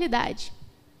realidade,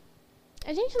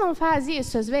 a gente não faz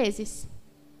isso às vezes?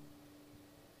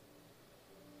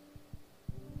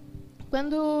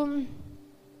 Quando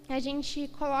a gente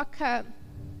coloca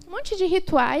um monte de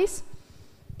rituais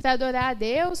para adorar a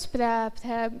Deus, para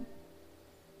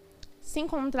se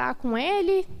encontrar com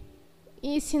Ele,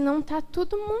 e se não está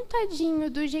tudo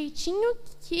montadinho do jeitinho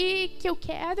que eu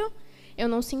quero, eu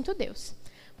não sinto Deus.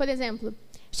 Por exemplo,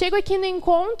 chego aqui no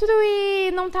encontro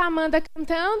e não está a Amanda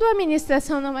cantando, a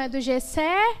ministração não é do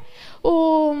Gessé,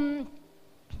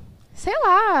 sei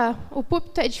lá, o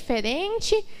púlpito é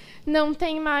diferente, não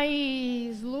tem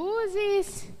mais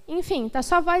luzes, enfim, tá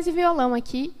só voz e violão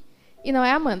aqui e não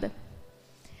é a Amanda.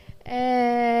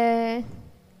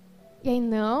 E aí,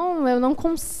 não, eu não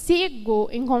consigo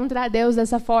encontrar Deus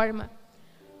dessa forma.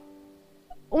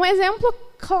 Um exemplo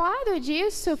claro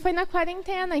disso foi na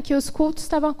quarentena, que os cultos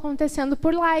estavam acontecendo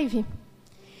por live.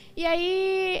 E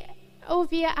aí eu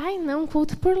ouvia: ai, não,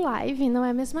 culto por live não é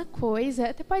a mesma coisa.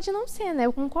 Até pode não ser, né?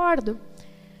 Eu concordo.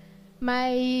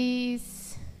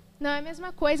 Mas não é a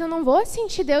mesma coisa, eu não vou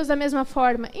sentir Deus da mesma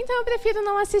forma. Então eu prefiro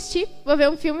não assistir. Vou ver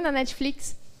um filme na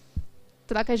Netflix.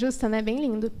 Troca justa, né? Bem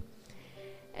lindo.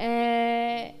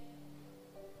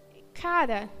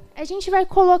 Cara, a gente vai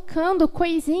colocando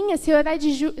coisinhas,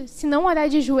 se não orar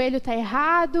de joelho está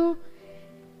errado,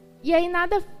 e aí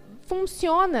nada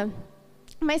funciona.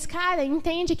 Mas, cara,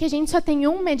 entende que a gente só tem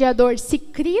um mediador. Se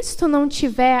Cristo não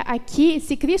estiver aqui,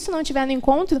 se Cristo não estiver no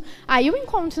encontro, aí o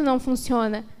encontro não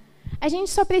funciona. A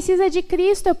gente só precisa de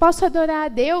Cristo. Eu posso adorar a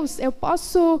Deus, eu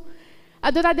posso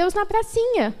adorar a Deus na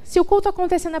pracinha. Se o culto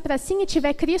acontecer na pracinha e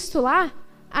tiver Cristo lá,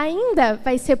 ainda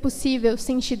vai ser possível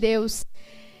sentir Deus.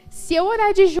 Se eu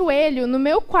orar de joelho no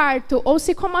meu quarto, ou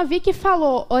se, como a Vicky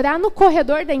falou, orar no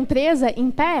corredor da empresa,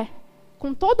 em pé,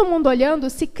 com todo mundo olhando,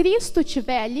 se Cristo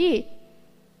estiver ali,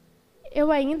 eu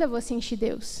ainda vou sentir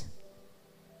Deus.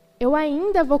 Eu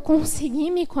ainda vou conseguir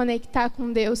me conectar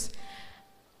com Deus.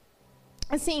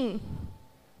 Assim,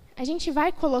 a gente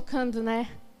vai colocando, né,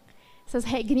 essas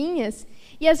regrinhas,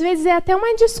 e às vezes é até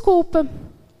uma desculpa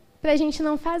para a gente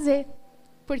não fazer,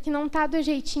 porque não está do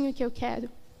jeitinho que eu quero.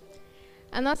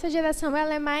 A nossa geração,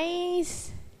 ela é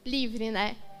mais livre,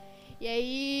 né? E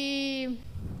aí,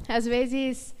 às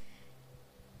vezes,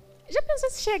 já pensou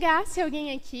se chegasse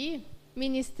alguém aqui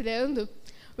ministrando,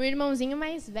 um irmãozinho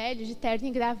mais velho, de terno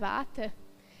e gravata,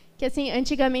 que assim,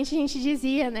 antigamente a gente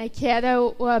dizia, né, que era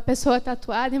a pessoa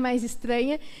tatuada e mais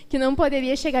estranha, que não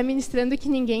poderia chegar ministrando que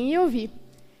ninguém ia ouvir.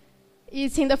 E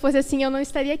se ainda fosse assim, eu não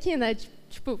estaria aqui, né?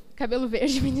 Tipo, cabelo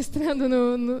verde ministrando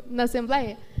na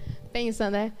Assembleia. Pensa,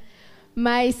 né?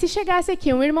 Mas se chegasse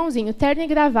aqui um irmãozinho, terno e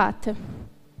gravata,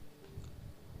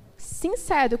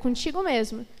 sincero contigo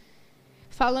mesmo,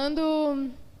 falando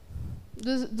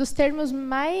dos termos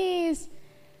mais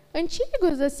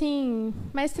antigos, assim,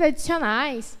 mais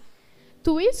tradicionais,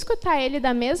 tu ia escutar ele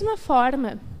da mesma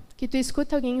forma que tu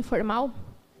escuta alguém informal?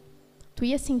 Tu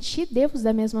ia sentir Deus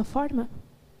da mesma forma?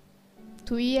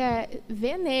 Tu ia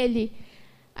ver nele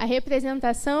a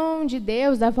representação de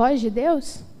Deus, da voz de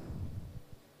Deus?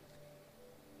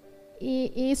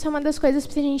 E isso é uma das coisas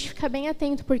para a gente ficar bem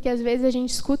atento, porque às vezes a gente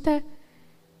escuta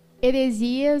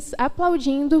heresias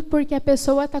aplaudindo porque a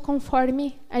pessoa está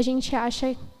conforme a gente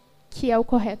acha que é o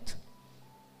correto.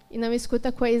 E não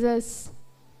escuta coisas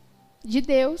de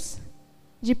Deus,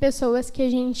 de pessoas que a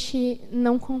gente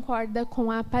não concorda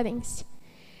com a aparência.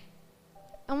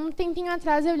 Há um tempinho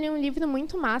atrás eu li um livro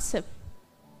muito massa,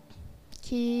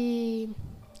 que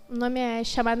o nome é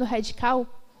chamado Radical,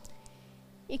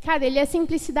 E, cara, ele é a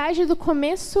simplicidade do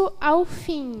começo ao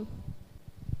fim,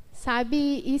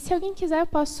 sabe? E se alguém quiser, eu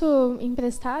posso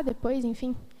emprestar depois,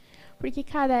 enfim. Porque,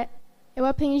 cara, eu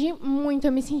aprendi muito,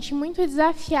 eu me senti muito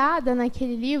desafiada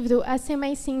naquele livro a ser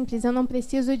mais simples. Eu não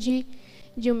preciso de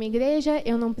uma igreja,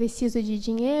 eu não preciso de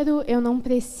dinheiro, eu não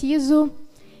preciso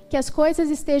que as coisas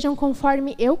estejam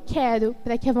conforme eu quero,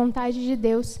 para que a vontade de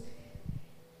Deus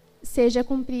seja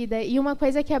cumprida. E uma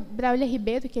coisa que a Braulia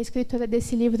Ribeiro, que é a escritora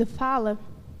desse livro, fala,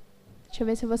 deixa eu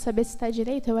ver se eu vou saber se está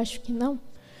direito, eu acho que não,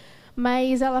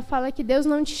 mas ela fala que Deus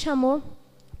não te chamou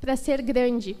para ser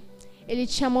grande, Ele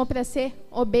te chamou para ser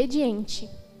obediente.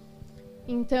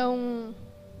 Então,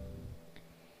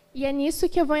 e é nisso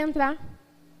que eu vou entrar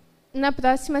na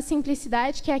próxima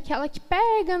simplicidade, que é aquela que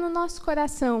pega no nosso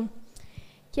coração,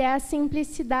 que é a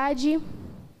simplicidade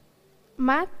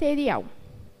material.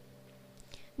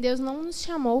 Deus não nos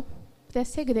chamou para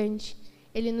ser grande,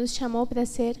 Ele nos chamou para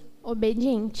ser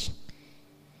obediente.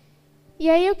 E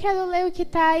aí eu quero ler o que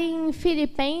está em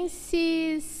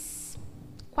Filipenses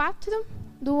 4,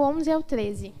 do 11 ao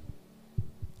 13.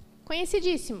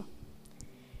 Conhecidíssimo.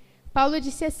 Paulo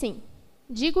disse assim: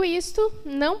 digo isto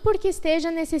não porque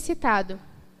esteja necessitado,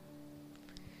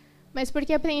 mas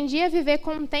porque aprendi a viver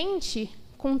contente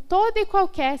com toda e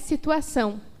qualquer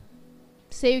situação.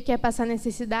 Sei o que é passar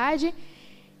necessidade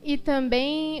e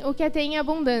também o que é ter em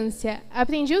abundância.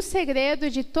 Aprendi o segredo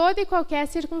de toda e qualquer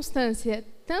circunstância,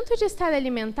 tanto de estar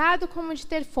alimentado como de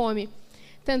ter fome,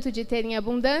 tanto de ter em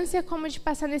abundância como de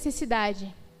passar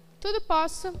necessidade. Tudo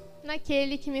posso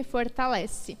naquele que me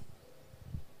fortalece.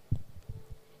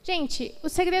 Gente, o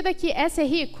segredo aqui é ser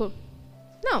rico?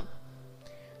 Não.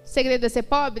 O segredo é ser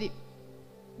pobre?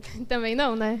 Também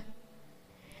não, né?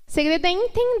 O segredo é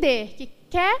entender que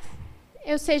quer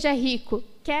eu seja rico,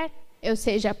 quer eu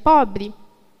seja pobre,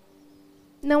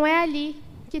 não é ali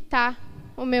que está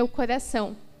o meu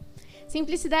coração.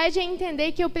 Simplicidade é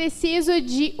entender que eu preciso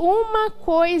de uma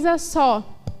coisa só.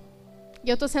 E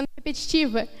eu estou sendo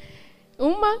repetitiva.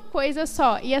 Uma coisa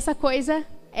só. E essa coisa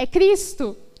é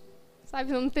Cristo.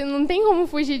 Sabe, não tem como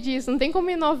fugir disso, não tem como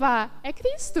inovar. É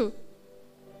Cristo.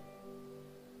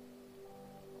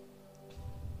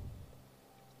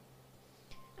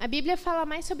 A Bíblia fala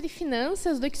mais sobre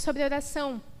finanças do que sobre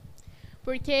oração.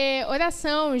 Porque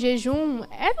oração, jejum,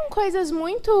 eram coisas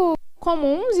muito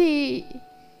comuns e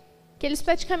que eles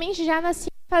praticamente já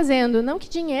nasciam fazendo. Não que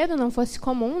dinheiro não fosse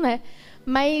comum, né?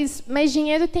 Mas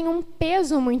dinheiro tem um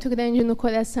peso muito grande no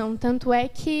coração. Tanto é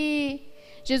que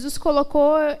Jesus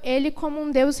colocou ele como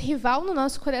um Deus rival no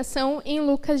nosso coração em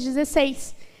Lucas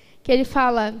 16. Que ele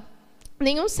fala: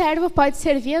 nenhum servo pode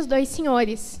servir aos dois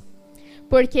senhores,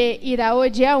 porque irá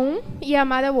odiar um e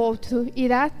amar ao outro,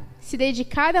 irá se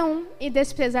dedicar a um e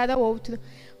desprezar ao outro.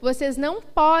 Vocês não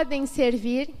podem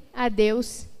servir a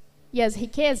Deus e as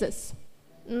riquezas.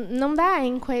 Não dá, é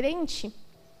incoerente.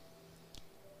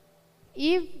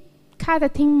 E, cara,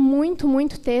 tem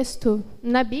muito texto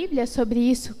na Bíblia sobre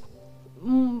isso.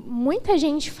 Muita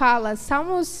gente fala,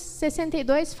 Salmos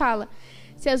 62 fala: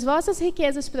 se as vossas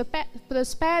riquezas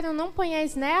prosperam, não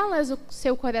ponhais nelas o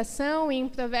seu coração. E em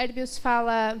Provérbios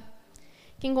fala: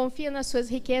 quem confia nas suas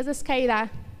riquezas cairá.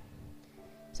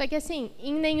 Só que assim,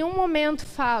 em nenhum momento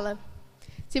fala: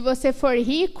 se você for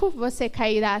rico, você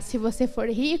cairá. Se você for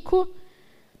rico,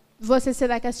 você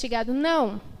será castigado.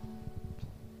 Não.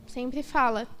 Sempre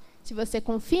fala: se você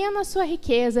confia na sua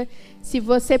riqueza, se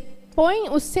você põe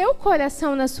o seu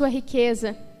coração na sua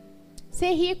riqueza,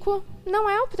 ser rico não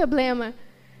é o problema.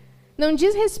 Não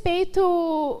diz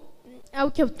respeito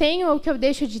ao que eu tenho ou ao que eu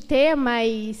deixo de ter,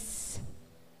 mas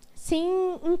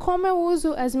sim em como eu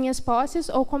uso as minhas posses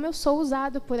ou como eu sou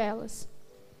usado por elas.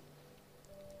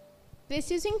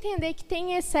 Preciso entender que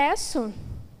tem excesso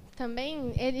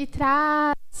também,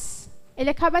 ele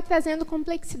acaba trazendo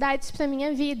complexidades para a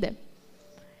minha vida.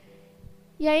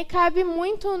 E aí cabe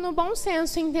muito no bom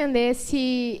senso entender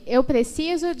se eu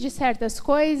preciso de certas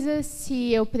coisas,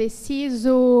 se eu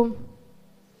preciso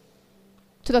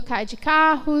trocar de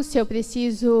carro, se eu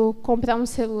preciso comprar um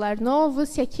celular novo,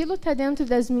 se aquilo está dentro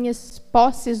das minhas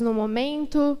posses no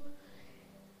momento.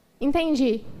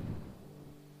 Entendi.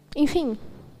 Enfim,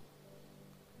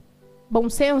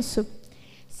 bom senso.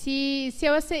 Se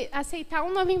eu aceitar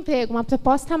um novo emprego, uma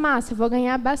proposta massa, eu vou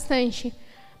ganhar bastante.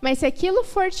 Mas se aquilo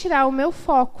for tirar o meu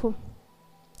foco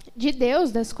de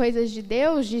Deus, das coisas de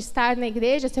Deus, de estar na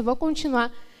igreja, se eu vou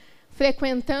continuar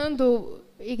frequentando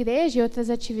igreja e outras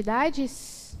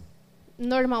atividades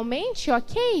normalmente,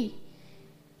 ok.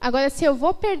 Agora, se eu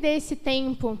vou perder esse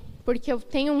tempo porque eu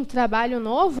tenho um trabalho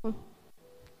novo,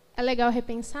 é legal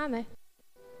repensar, né?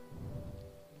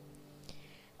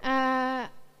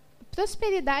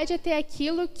 Prosperidade é ter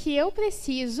aquilo que eu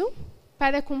preciso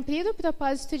para cumprir o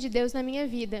propósito de Deus na minha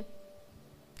vida.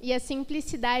 E a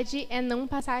simplicidade é não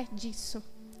passar disso,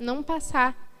 não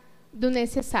passar do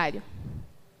necessário.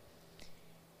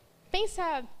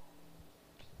 Pensa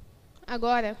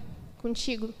agora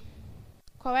contigo,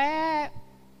 qual é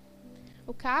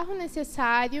o carro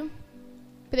necessário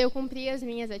para eu cumprir as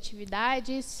minhas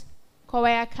atividades? Qual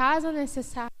é a casa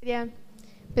necessária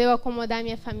para eu acomodar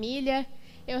minha família?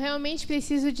 Eu realmente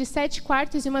preciso de 7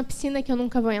 quartos e uma piscina que eu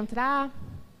nunca vou entrar?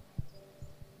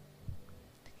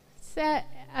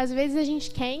 Às vezes a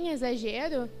gente quer em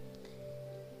exagero.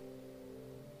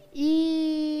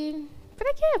 E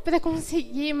para quê? Para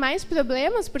conseguir mais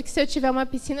problemas? Porque se eu tiver uma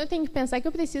piscina, eu tenho que pensar que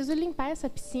eu preciso limpar essa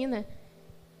piscina.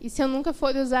 E se eu nunca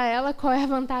for usar ela, qual é a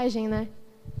vantagem, né?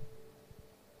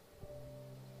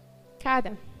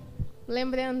 Cara,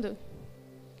 lembrando,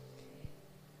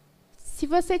 se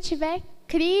você tiver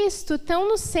Cristo tão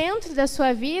no centro da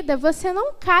sua vida, você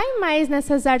não cai mais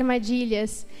nessas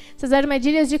armadilhas. Essas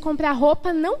armadilhas de comprar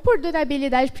roupa não por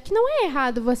durabilidade, porque não é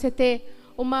errado você ter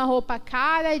uma roupa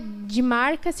cara, de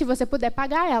marca, se você puder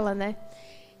pagar ela, né?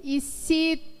 E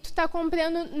se tu está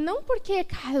comprando, não porque,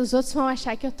 cara, os outros vão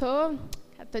achar que eu tô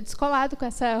descolado com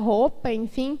essa roupa,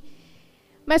 enfim,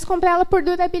 mas comprar ela por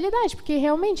durabilidade, porque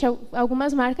realmente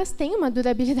algumas marcas têm uma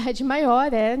durabilidade maior,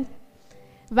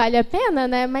 vale a pena,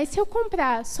 né? Mas se eu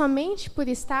comprar somente por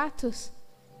status,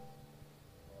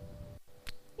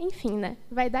 enfim, né?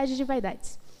 Vaidade de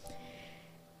vaidades.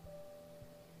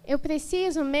 Eu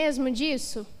preciso mesmo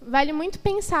disso? Vale muito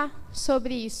pensar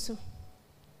sobre isso.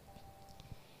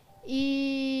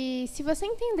 E se você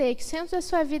entender que o centro da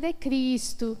sua vida é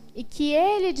Cristo e que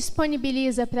Ele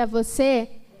disponibiliza para você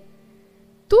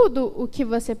tudo o que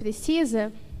você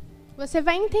precisa, você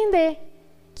vai entender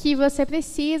que você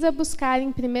precisa buscar,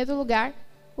 em primeiro lugar,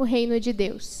 o reino de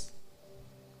Deus.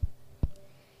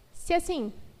 Se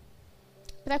assim,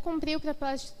 para cumprir o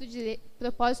propósito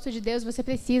de Deus, você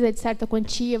precisa de certa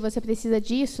quantia, você precisa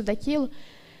disso, daquilo,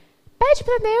 pede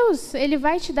para Deus, Ele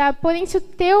vai te dar. Porém, se o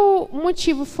teu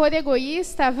motivo for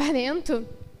egoísta, avarento,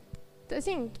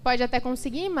 assim, tu pode até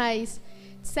conseguir, mas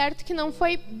certo que não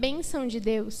foi bênção de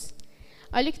Deus.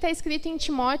 Olha o que está escrito em 1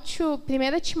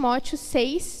 Timóteo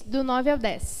 6, do 9 ao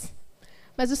 10.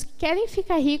 Mas os que querem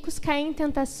ficar ricos caem em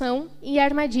tentação e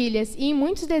armadilhas, e em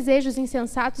muitos desejos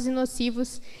insensatos e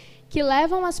nocivos, que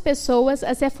levam as pessoas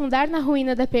a se afundar na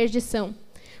ruína da perdição.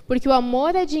 Porque o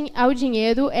amor ao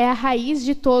dinheiro é a raiz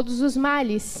de todos os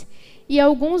males. E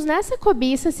alguns nessa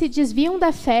cobiça se desviam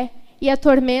da fé e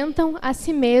atormentam a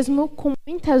si mesmo com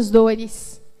muitas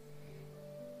dores.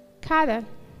 Cara,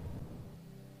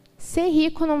 ser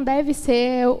rico não deve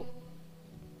ser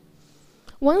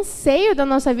o anseio da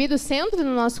nossa vida, o centro do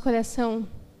nosso coração.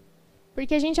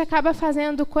 Porque a gente acaba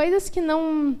fazendo coisas que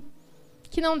não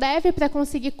deve para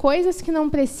conseguir coisas que não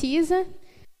precisa,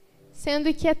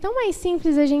 sendo que é tão mais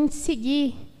simples a gente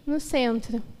seguir no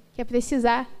centro, que é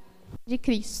precisar de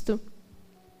Cristo.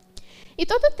 E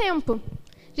todo o tempo,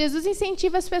 Jesus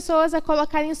incentiva as pessoas a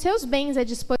colocarem os seus bens à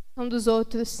disposição dos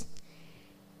outros.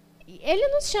 Ele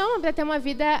nos chama para ter uma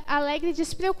vida alegre e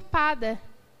despreocupada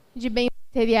de bens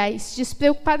materiais,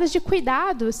 despreocupada de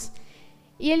cuidados.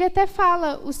 E ele até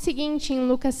fala o seguinte em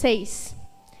Lucas 6.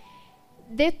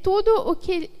 Dê a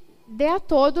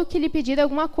todo o que lhe pedir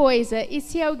alguma coisa, e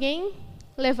se alguém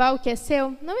levar o que é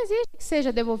seu, não exige que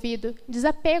seja devolvido.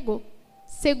 Desapego.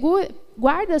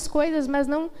 Guarda as coisas, mas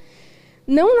não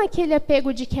naquele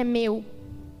apego de que é meu.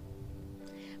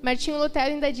 Martinho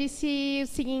Lutero ainda disse o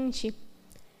seguinte: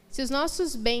 se os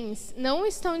nossos bens não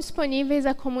estão disponíveis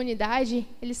à comunidade,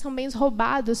 eles são bens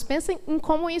roubados. Pensa em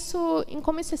como isso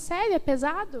é sério, é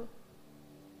pesado.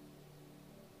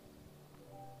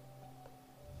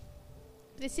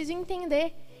 Preciso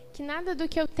entender que nada do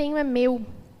que eu tenho é meu.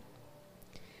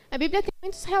 A Bíblia tem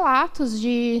muitos relatos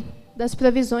das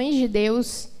provisões de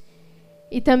Deus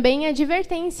e também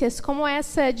advertências, como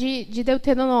essa de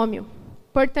Deuteronômio.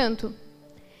 Portanto,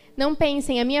 não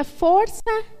pensem, a minha força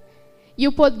e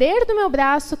o poder do meu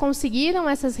braço conseguiram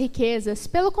essas riquezas.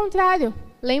 Pelo contrário,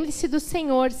 lembre-se do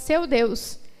Senhor, seu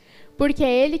Deus, porque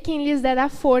é Ele quem lhes dará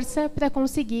força para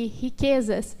conseguir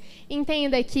riquezas.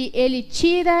 Entenda que Ele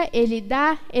tira, Ele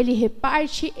dá, Ele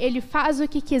reparte, Ele faz o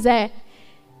que quiser.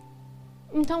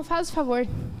 Então, faz o favor,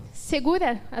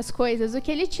 segura as coisas. O que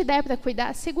Ele te der para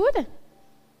cuidar, segura.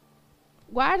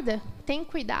 Guarda, tem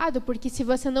cuidado, porque se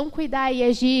você não cuidar e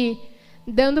agir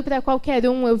dando para qualquer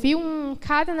um... Eu vi um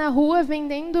cara na rua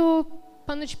vendendo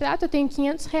pano de prato, eu tenho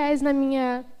R$500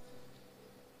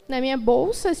 na minha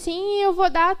bolsa, assim, e eu vou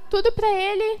dar tudo para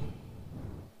ele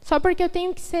só porque eu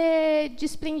tenho que ser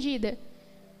desprendida.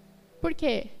 Por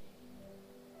quê?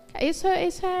 Isso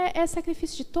é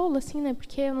sacrifício de tolo, assim, né?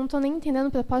 Porque eu não estou nem entendendo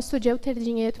o propósito de eu ter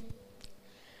dinheiro.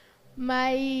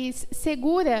 Mas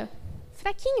segura,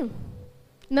 fraquinho.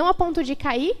 Não a ponto de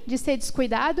cair, de ser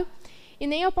descuidado, e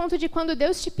nem ao ponto de quando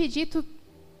Deus te pedir, tu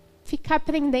ficar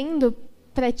prendendo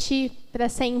para ti, para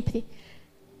sempre.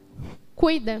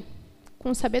 Cuida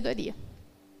com sabedoria.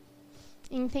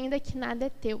 Entenda que nada é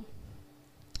teu.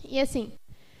 E assim,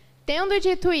 tendo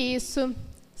dito isso,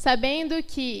 sabendo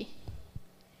que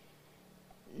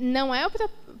não é o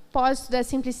propósito da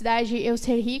simplicidade eu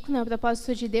ser rico, não é o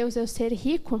propósito de Deus eu ser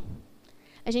rico,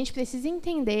 a gente precisa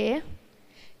entender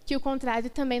que o contrário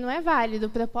também não é válido. O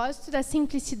propósito da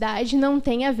simplicidade não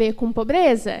tem a ver com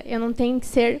pobreza. Eu não tenho que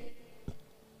ser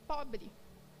pobre.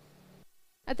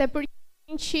 Até porque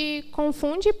a gente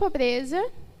confunde pobreza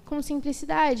com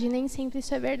simplicidade, nem sempre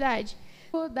isso é verdade.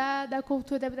 Da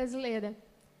cultura brasileira.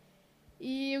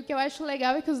 E o que eu acho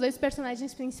legal é que os dois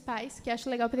personagens principais, que eu acho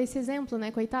legal para esse exemplo,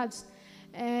 né, coitados,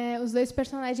 os dois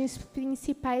personagens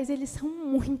principais, eles são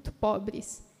muito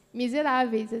pobres,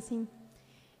 miseráveis, assim.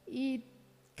 E,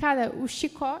 cara, o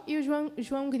Chicó e o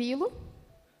João Grilo,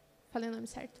 falei o nome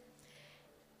certo,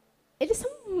 eles são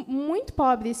muito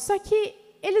pobres, só que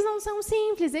eles não são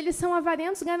simples, eles são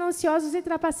avarentos, gananciosos e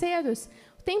trapaceiros.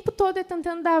 O tempo todo é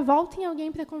tentando dar a volta em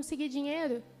alguém para conseguir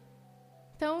dinheiro.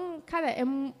 Então, cara,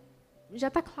 já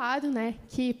está claro, né,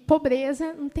 que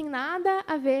pobreza não tem nada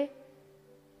a ver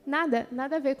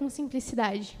com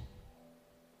simplicidade.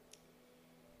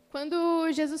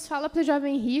 Quando Jesus fala para o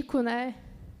jovem rico, né,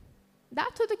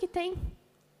 dá tudo que tem,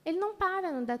 ele não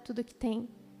para no dar tudo que tem.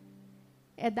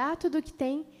 É dar tudo que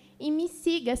tem e me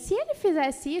siga. Se ele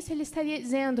fizesse isso, ele estaria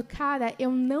dizendo, cara,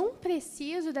 eu não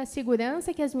preciso da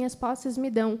segurança que as minhas posses me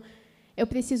dão. Eu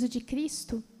preciso de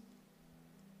Cristo.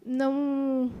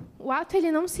 Não, o ato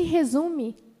ele não se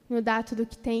resume no dar tudo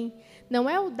que tem. Não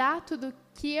é o dar tudo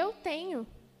que eu tenho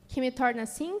que me torna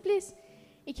simples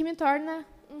e que me torna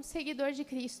um seguidor de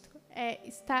Cristo. É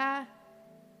estar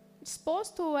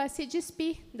disposto a se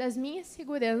despir das minhas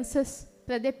seguranças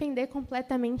para depender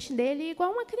completamente dele,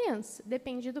 igual uma criança,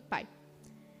 depende do pai.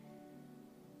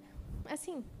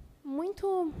 Assim,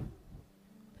 muito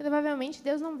provavelmente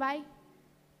Deus não vai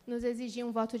nos exigir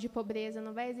um voto de pobreza,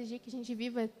 não vai exigir que a gente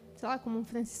viva, sei lá, como um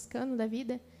franciscano da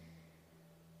vida,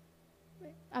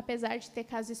 apesar de ter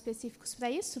casos específicos para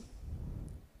isso.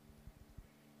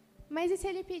 Mas e se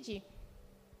ele pedir?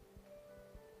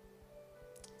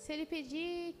 Se ele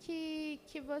pedir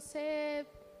que você,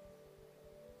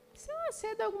 sei lá,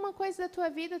 ceda alguma coisa da tua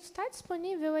vida, tu está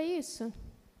disponível a isso?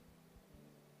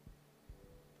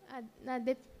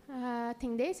 A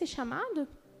atender esse chamado?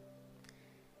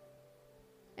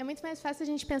 É muito mais fácil a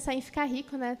gente pensar em ficar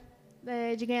rico, né?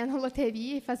 De ganhar na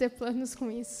loteria e fazer planos com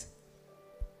isso.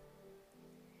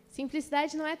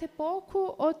 Simplicidade não é ter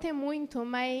pouco ou ter muito,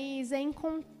 mas é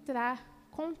encontrar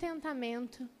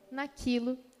contentamento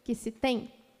naquilo que se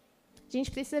tem. A gente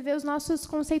precisa ver os nossos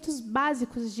conceitos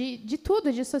básicos de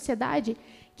tudo, de sociedade.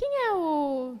 Quem é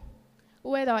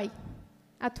o herói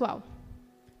atual?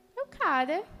 É o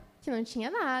cara que não tinha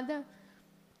nada,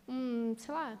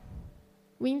 sei lá,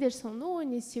 Whindersson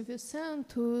Nunes, Silvio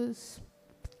Santos,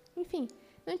 enfim,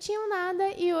 não tinham nada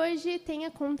e hoje tem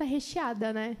a conta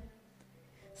recheada, né?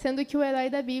 Sendo que o herói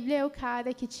da Bíblia é o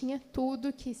cara que tinha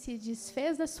tudo, que se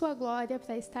desfez da sua glória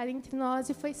para estar entre nós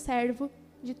e foi servo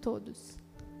de todos.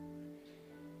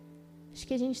 Acho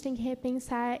que a gente tem que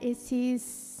repensar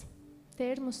esses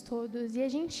termos todos. E a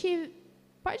gente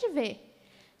pode ver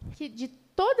que, de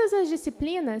todas as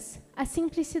disciplinas, a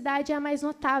simplicidade é a mais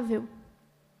notável.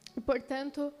 E,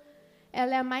 portanto,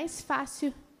 ela é a mais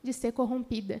fácil de ser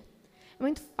corrompida. É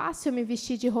muito fácil me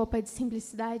vestir de roupa de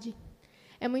simplicidade.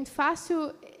 É muito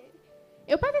fácil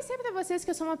eu parecer para vocês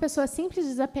que eu sou uma pessoa simples,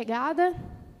 desapegada,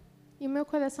 e o meu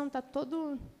coração está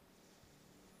todo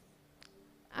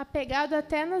apegado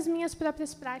até nas minhas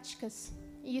próprias práticas.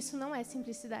 E isso não é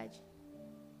simplicidade.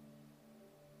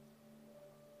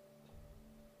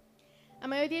 A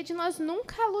maioria de nós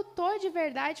nunca lutou de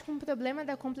verdade com o problema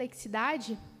da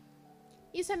complexidade.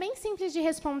 Isso é bem simples de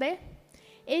responder.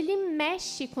 Ele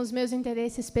mexe com os meus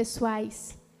interesses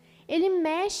pessoais. Ele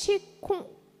mexe com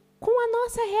a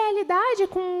nossa realidade,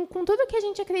 com tudo que a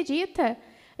gente acredita.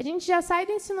 A gente já sai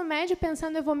do ensino médio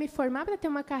pensando, eu vou me formar para ter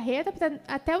uma carreira, para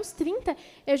até os 30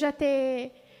 eu já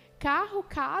ter carro,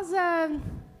 casa,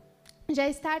 já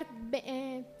estar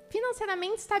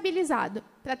financeiramente estabilizado,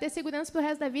 para ter segurança para o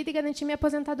resto da vida e garantir minha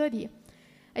aposentadoria.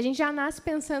 A gente já nasce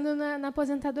pensando na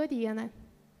aposentadoria, né?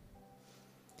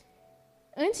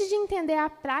 Antes de entender a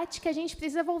prática, a gente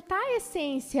precisa voltar à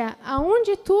essência,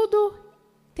 aonde tudo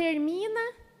termina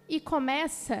e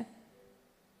começa,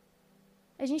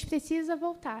 a gente precisa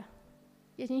voltar.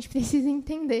 E a gente precisa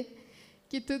entender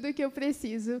que tudo que eu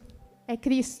preciso é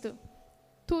Cristo.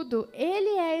 Tudo.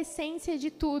 Ele é a essência de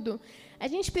tudo. A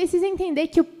gente precisa entender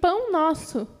que o pão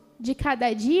nosso de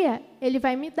cada dia, Ele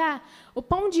vai me dar. O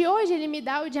pão de hoje, Ele me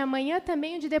dá, o de amanhã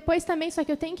também, o de depois também, só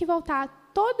que eu tenho que voltar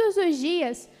todos os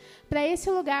dias para esse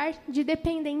lugar de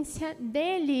dependência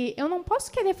dEle. Eu não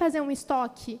posso querer fazer um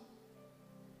estoque.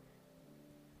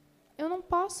 Eu não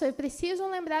posso, eu preciso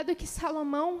lembrar do que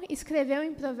Salomão escreveu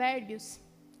em Provérbios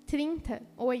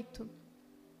 38.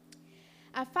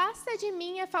 Afasta de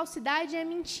mim a falsidade e a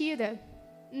mentira.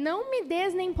 Não me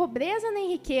des nem pobreza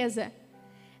nem riqueza.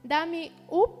 Dá-me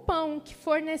o pão que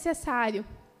for necessário,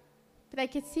 para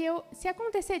que se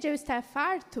acontecer de eu estar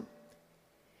farto,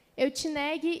 eu te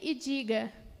negue e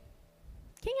diga,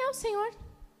 quem é o Senhor?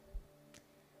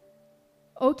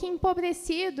 Ou que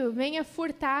empobrecido venha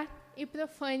furtar e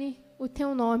profane o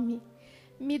teu nome.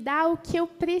 Me dá o que eu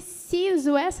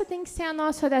preciso. Essa tem que ser a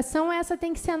nossa oração, essa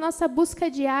tem que ser a nossa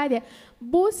busca diária.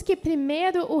 Busque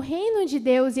primeiro o reino de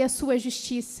Deus e a sua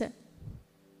justiça.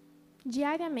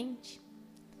 Diariamente.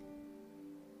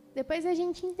 Depois da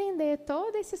gente entender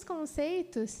todos esses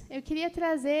conceitos, eu queria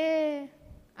trazer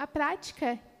a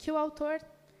prática que o autor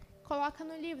coloca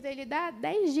no livro. Ele dá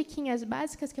 10 diquinhas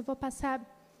básicas que eu vou passar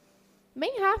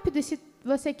bem rápido, e se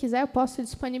você quiser eu posso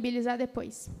disponibilizar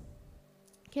depois.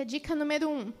 Que é a dica número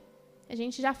 1. A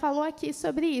gente já falou aqui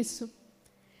sobre isso.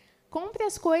 Compre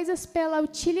as coisas pela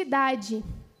utilidade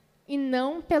e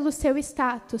não pelo seu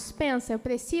status. Pensa, eu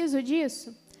preciso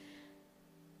disso?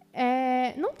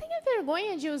 Não tenha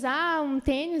vergonha de usar um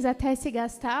tênis até se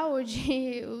gastar ou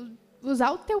de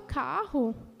usar o teu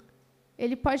carro.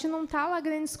 Ele pode não estar lá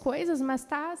grandes coisas, mas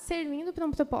está servindo para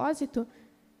um propósito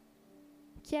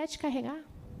que é te carregar.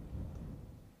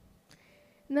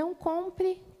 Não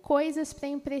compre coisas para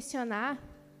impressionar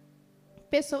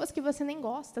pessoas que você nem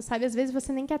gosta, sabe? Às vezes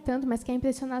você nem quer tanto, mas quer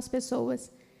impressionar as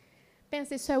pessoas.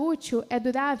 Pensa, isso é útil? É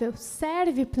durável?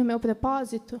 Serve para o meu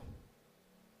propósito?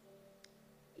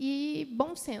 E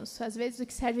bom senso. Às vezes o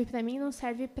que serve para mim não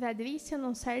serve para a Adrícia,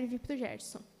 não serve para o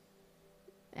Gerson.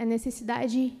 É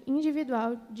necessidade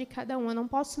individual de cada um. Eu não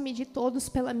posso medir todos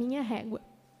pela minha régua.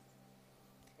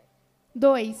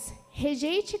 2.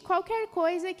 Rejeite qualquer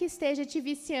coisa que esteja te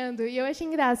viciando. E eu acho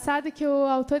engraçado que o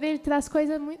autor ele traz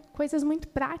coisas muito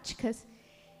práticas.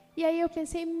 E aí eu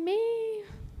pensei,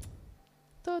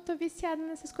 tô viciada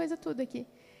nessas coisas tudo aqui.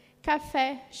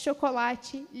 Café,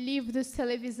 chocolate, livros,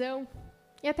 televisão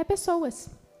e até pessoas,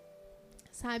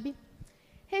 sabe?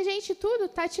 Rejeite tudo,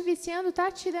 tá te viciando, tá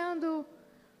tirando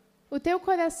o teu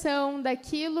coração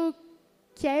daquilo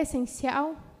que é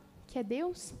essencial, que é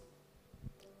Deus.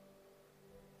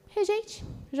 Rejeite,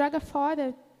 joga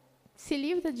fora, se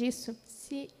livra disso.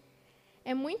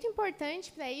 É muito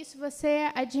importante para isso você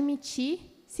admitir,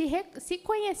 se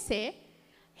conhecer,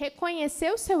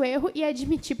 reconhecer o seu erro e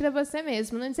admitir para você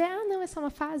mesmo. Não dizer, não, essa é uma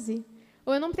fase.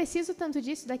 Ou eu não preciso tanto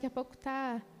disso, daqui a pouco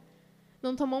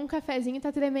não tomou um cafezinho e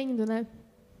está tremendo, né?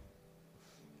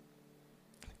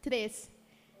 3.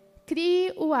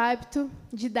 Crie o hábito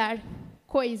de dar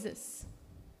coisas.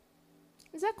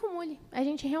 Desacumule. A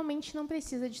gente realmente não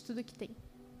precisa de tudo que tem.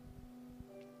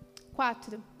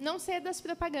 4. Não ceda às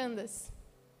propagandas.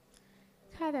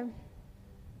 Cara,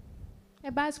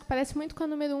 é básico, parece muito com a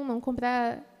número 1, não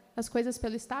comprar as coisas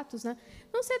pelo status, né?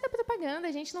 Não ceda à propaganda,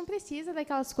 a gente não precisa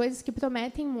daquelas coisas que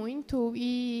prometem muito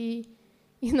e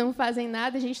não fazem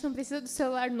nada. A gente não precisa do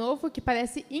celular novo, que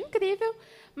parece incrível,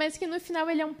 mas que no final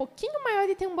ele é um pouquinho maior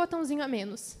e tem um botãozinho a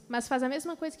menos, mas faz a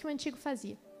mesma coisa que o antigo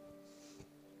fazia.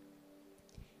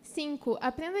 5.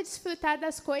 Aprenda a desfrutar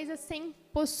das coisas sem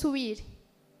possuir.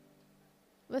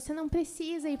 Você não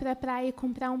precisa ir para a praia e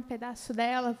comprar um pedaço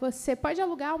dela. Você pode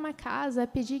alugar uma casa,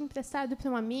 pedir emprestado para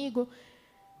um amigo,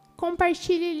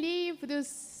 compartilhe livros,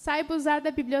 saiba usar da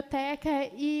biblioteca.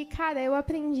 E, cara, eu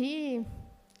aprendi,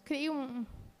 criei um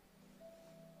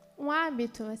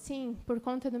hábito, assim, por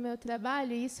conta do meu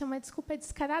trabalho, e isso é uma desculpa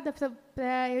descarada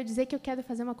para eu dizer que eu quero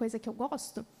fazer uma coisa que eu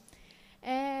gosto,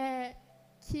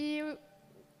 que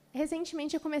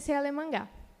recentemente eu comecei a ler mangá.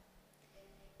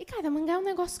 E, cara, mangá é um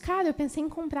negócio caro, eu pensei em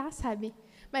comprar, sabe?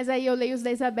 Mas aí eu leio os da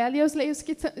Isabela e eu leio os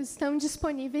que estão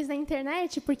disponíveis na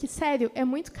internet, porque, sério, é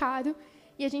muito caro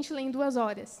e a gente lê em 2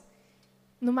 horas,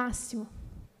 no máximo.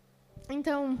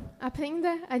 Então,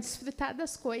 aprenda a desfrutar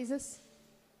das coisas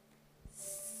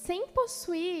sem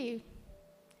possuir.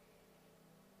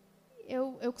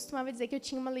 Eu costumava dizer que eu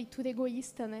tinha uma leitura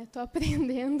egoísta, né? Estou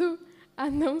aprendendo a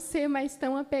não ser mais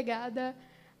tão apegada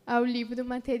ao livro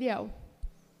material.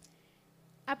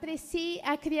 Aprecie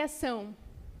a criação.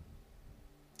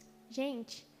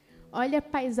 Gente, olho a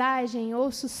paisagem,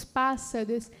 ouço os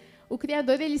pássaros, o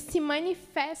Criador ele se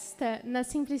manifesta na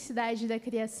simplicidade da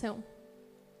criação.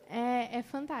 É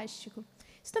fantástico.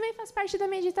 Isso também faz parte da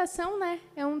meditação, né?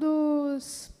 É um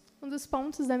dos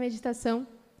pontos da meditação.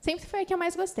 Sempre foi a que eu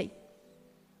mais gostei.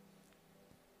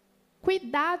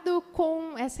 Cuidado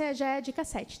com... Essa já é a dica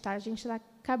 7, tá? A gente está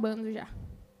acabando já.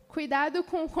 Cuidado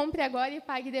com compre agora e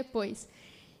pague depois.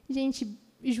 Gente,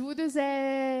 juros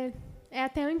é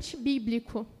até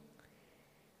antibíblico.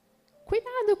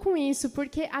 Cuidado com isso,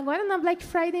 porque agora na Black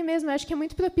Friday mesmo, eu acho que é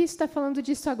muito propício estar falando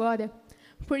disso agora.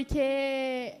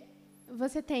 Porque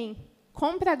você tem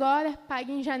compra agora,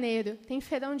 pague em janeiro. Tem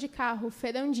feirão de carro,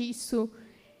 feirão disso.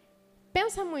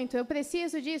 Pensa muito, eu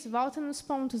preciso disso? Volta nos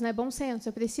pontos, né? Bom senso,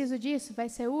 eu preciso disso? Vai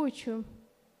ser útil?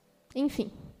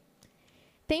 Enfim.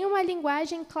 Tenha uma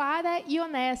linguagem clara e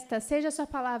honesta. Seja a sua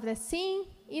palavra sim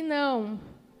e não.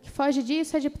 Que foge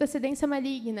disso é de procedência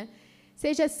maligna.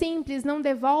 Seja simples, não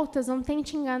dê voltas, não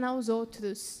tente enganar os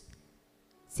outros.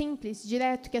 Simples,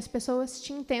 direto, que as pessoas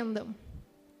te entendam.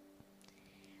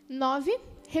 9.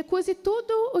 Recuse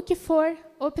tudo o que for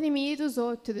oprimir os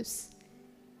outros.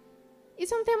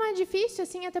 Isso é um tema difícil,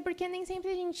 assim, até porque nem sempre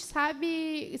a gente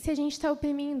sabe se a gente está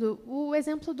oprimindo. O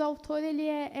exemplo do autor ele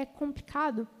é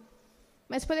complicado.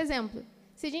 Mas, por exemplo,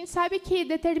 se a gente sabe que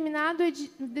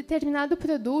determinado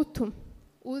produto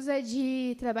usa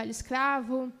de trabalho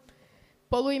escravo,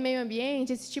 polui meio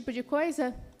ambiente, esse tipo de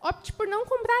coisa, opte por não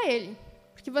comprar ele,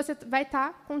 porque você vai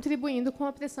estar contribuindo com a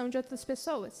opressão de outras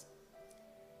pessoas.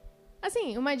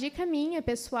 Assim, uma dica minha,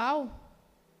 pessoal,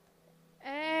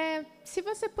 se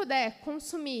você puder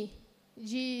consumir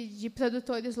de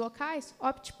produtores locais,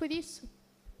 opte por isso.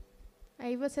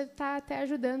 Aí você está até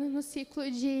ajudando no ciclo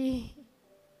de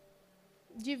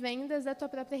vendas da tua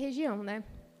própria região, né?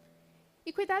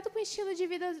 E cuidado com estilo de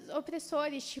vida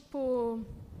opressores, tipo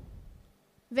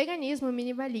veganismo,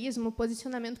 minimalismo,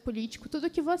 posicionamento político,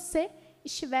 tudo que você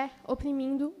estiver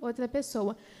oprimindo outra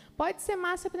pessoa. Pode ser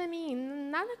massa para mim,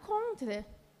 nada contra.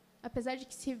 Apesar de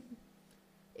que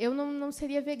eu não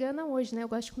seria vegana hoje, né? Eu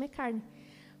gosto de comer carne.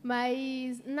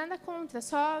 Mas nada contra,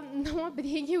 só não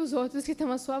obrigue os outros que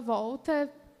estão à sua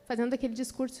volta, fazendo aquele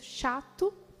discurso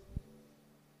chato,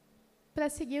 para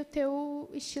seguir o teu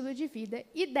estilo de vida.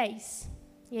 E 10.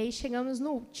 E aí chegamos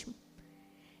no último.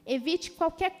 Evite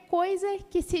qualquer coisa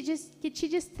que te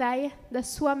distraia da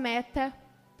sua meta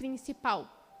principal.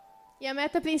 E a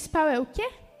meta principal é o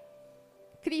quê?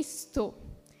 Cristo.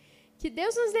 Que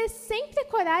Deus nos dê sempre a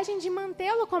coragem de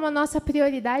mantê-lo como a nossa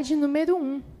prioridade número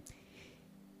 1.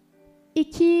 E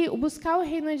que buscar o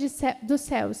reino dos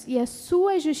céus e a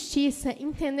sua justiça,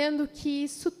 entendendo que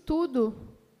isso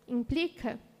tudo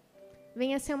implica,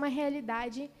 venha a ser uma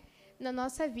realidade na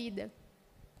nossa vida.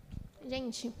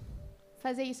 Gente,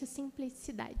 fazer isso é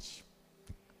simplicidade.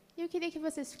 E eu queria que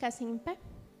vocês ficassem em pé,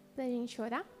 para a gente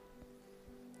orar.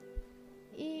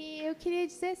 E eu queria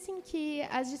dizer assim que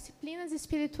as disciplinas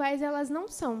espirituais, elas não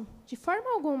são, de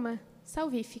forma alguma,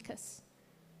 salvíficas.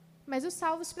 Mas os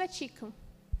salvos praticam.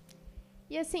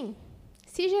 E assim,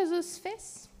 se Jesus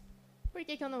fez, por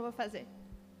que eu não vou fazer?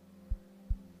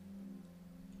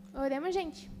 Oremos,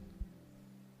 gente.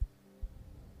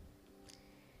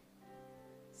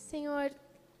 Senhor,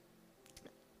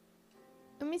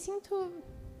 eu me sinto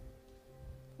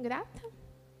grata,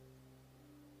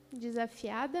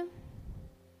 desafiada,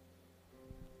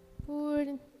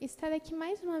 por estar aqui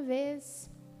mais uma vez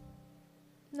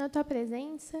na Tua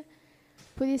presença,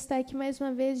 por estar aqui mais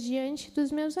uma vez diante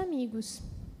dos meus amigos.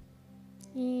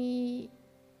 E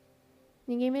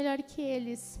ninguém melhor que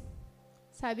eles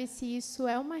sabe se isso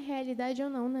é uma realidade ou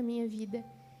não na minha vida.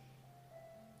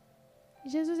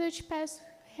 Jesus, eu te peço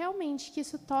realmente que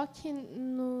isso toque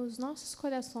nos nossos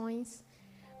corações,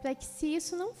 para que, se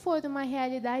isso não for uma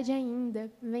realidade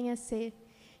ainda, venha a ser.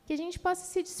 Que a gente possa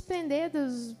se desprender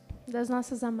das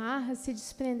nossas amarras, se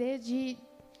desprender de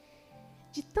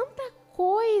tanta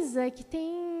coisa que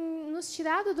tem nos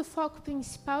tirado do foco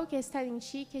principal, que é estar em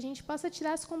Ti, que a gente possa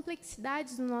tirar as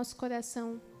complexidades do nosso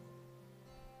coração.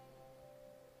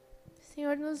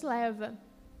 Senhor, nos leva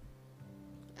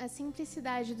à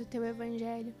simplicidade do Teu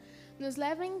Evangelho, nos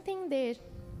leva a entender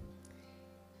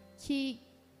que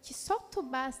só Tu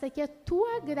basta, que a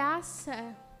Tua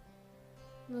graça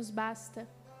nos basta.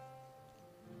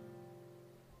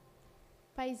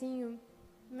 Paizinho,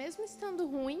 mesmo estando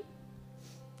ruim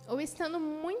ou estando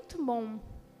muito bom,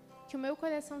 que o meu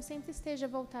coração sempre esteja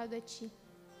voltado a Ti.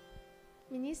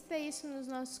 Ministra isso nos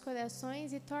nossos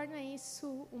corações e torna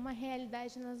isso uma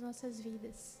realidade nas nossas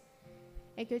vidas.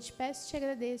 É que eu te peço e te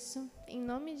agradeço, em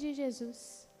nome de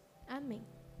Jesus. Amém.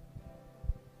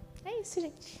 É isso,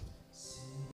 gente.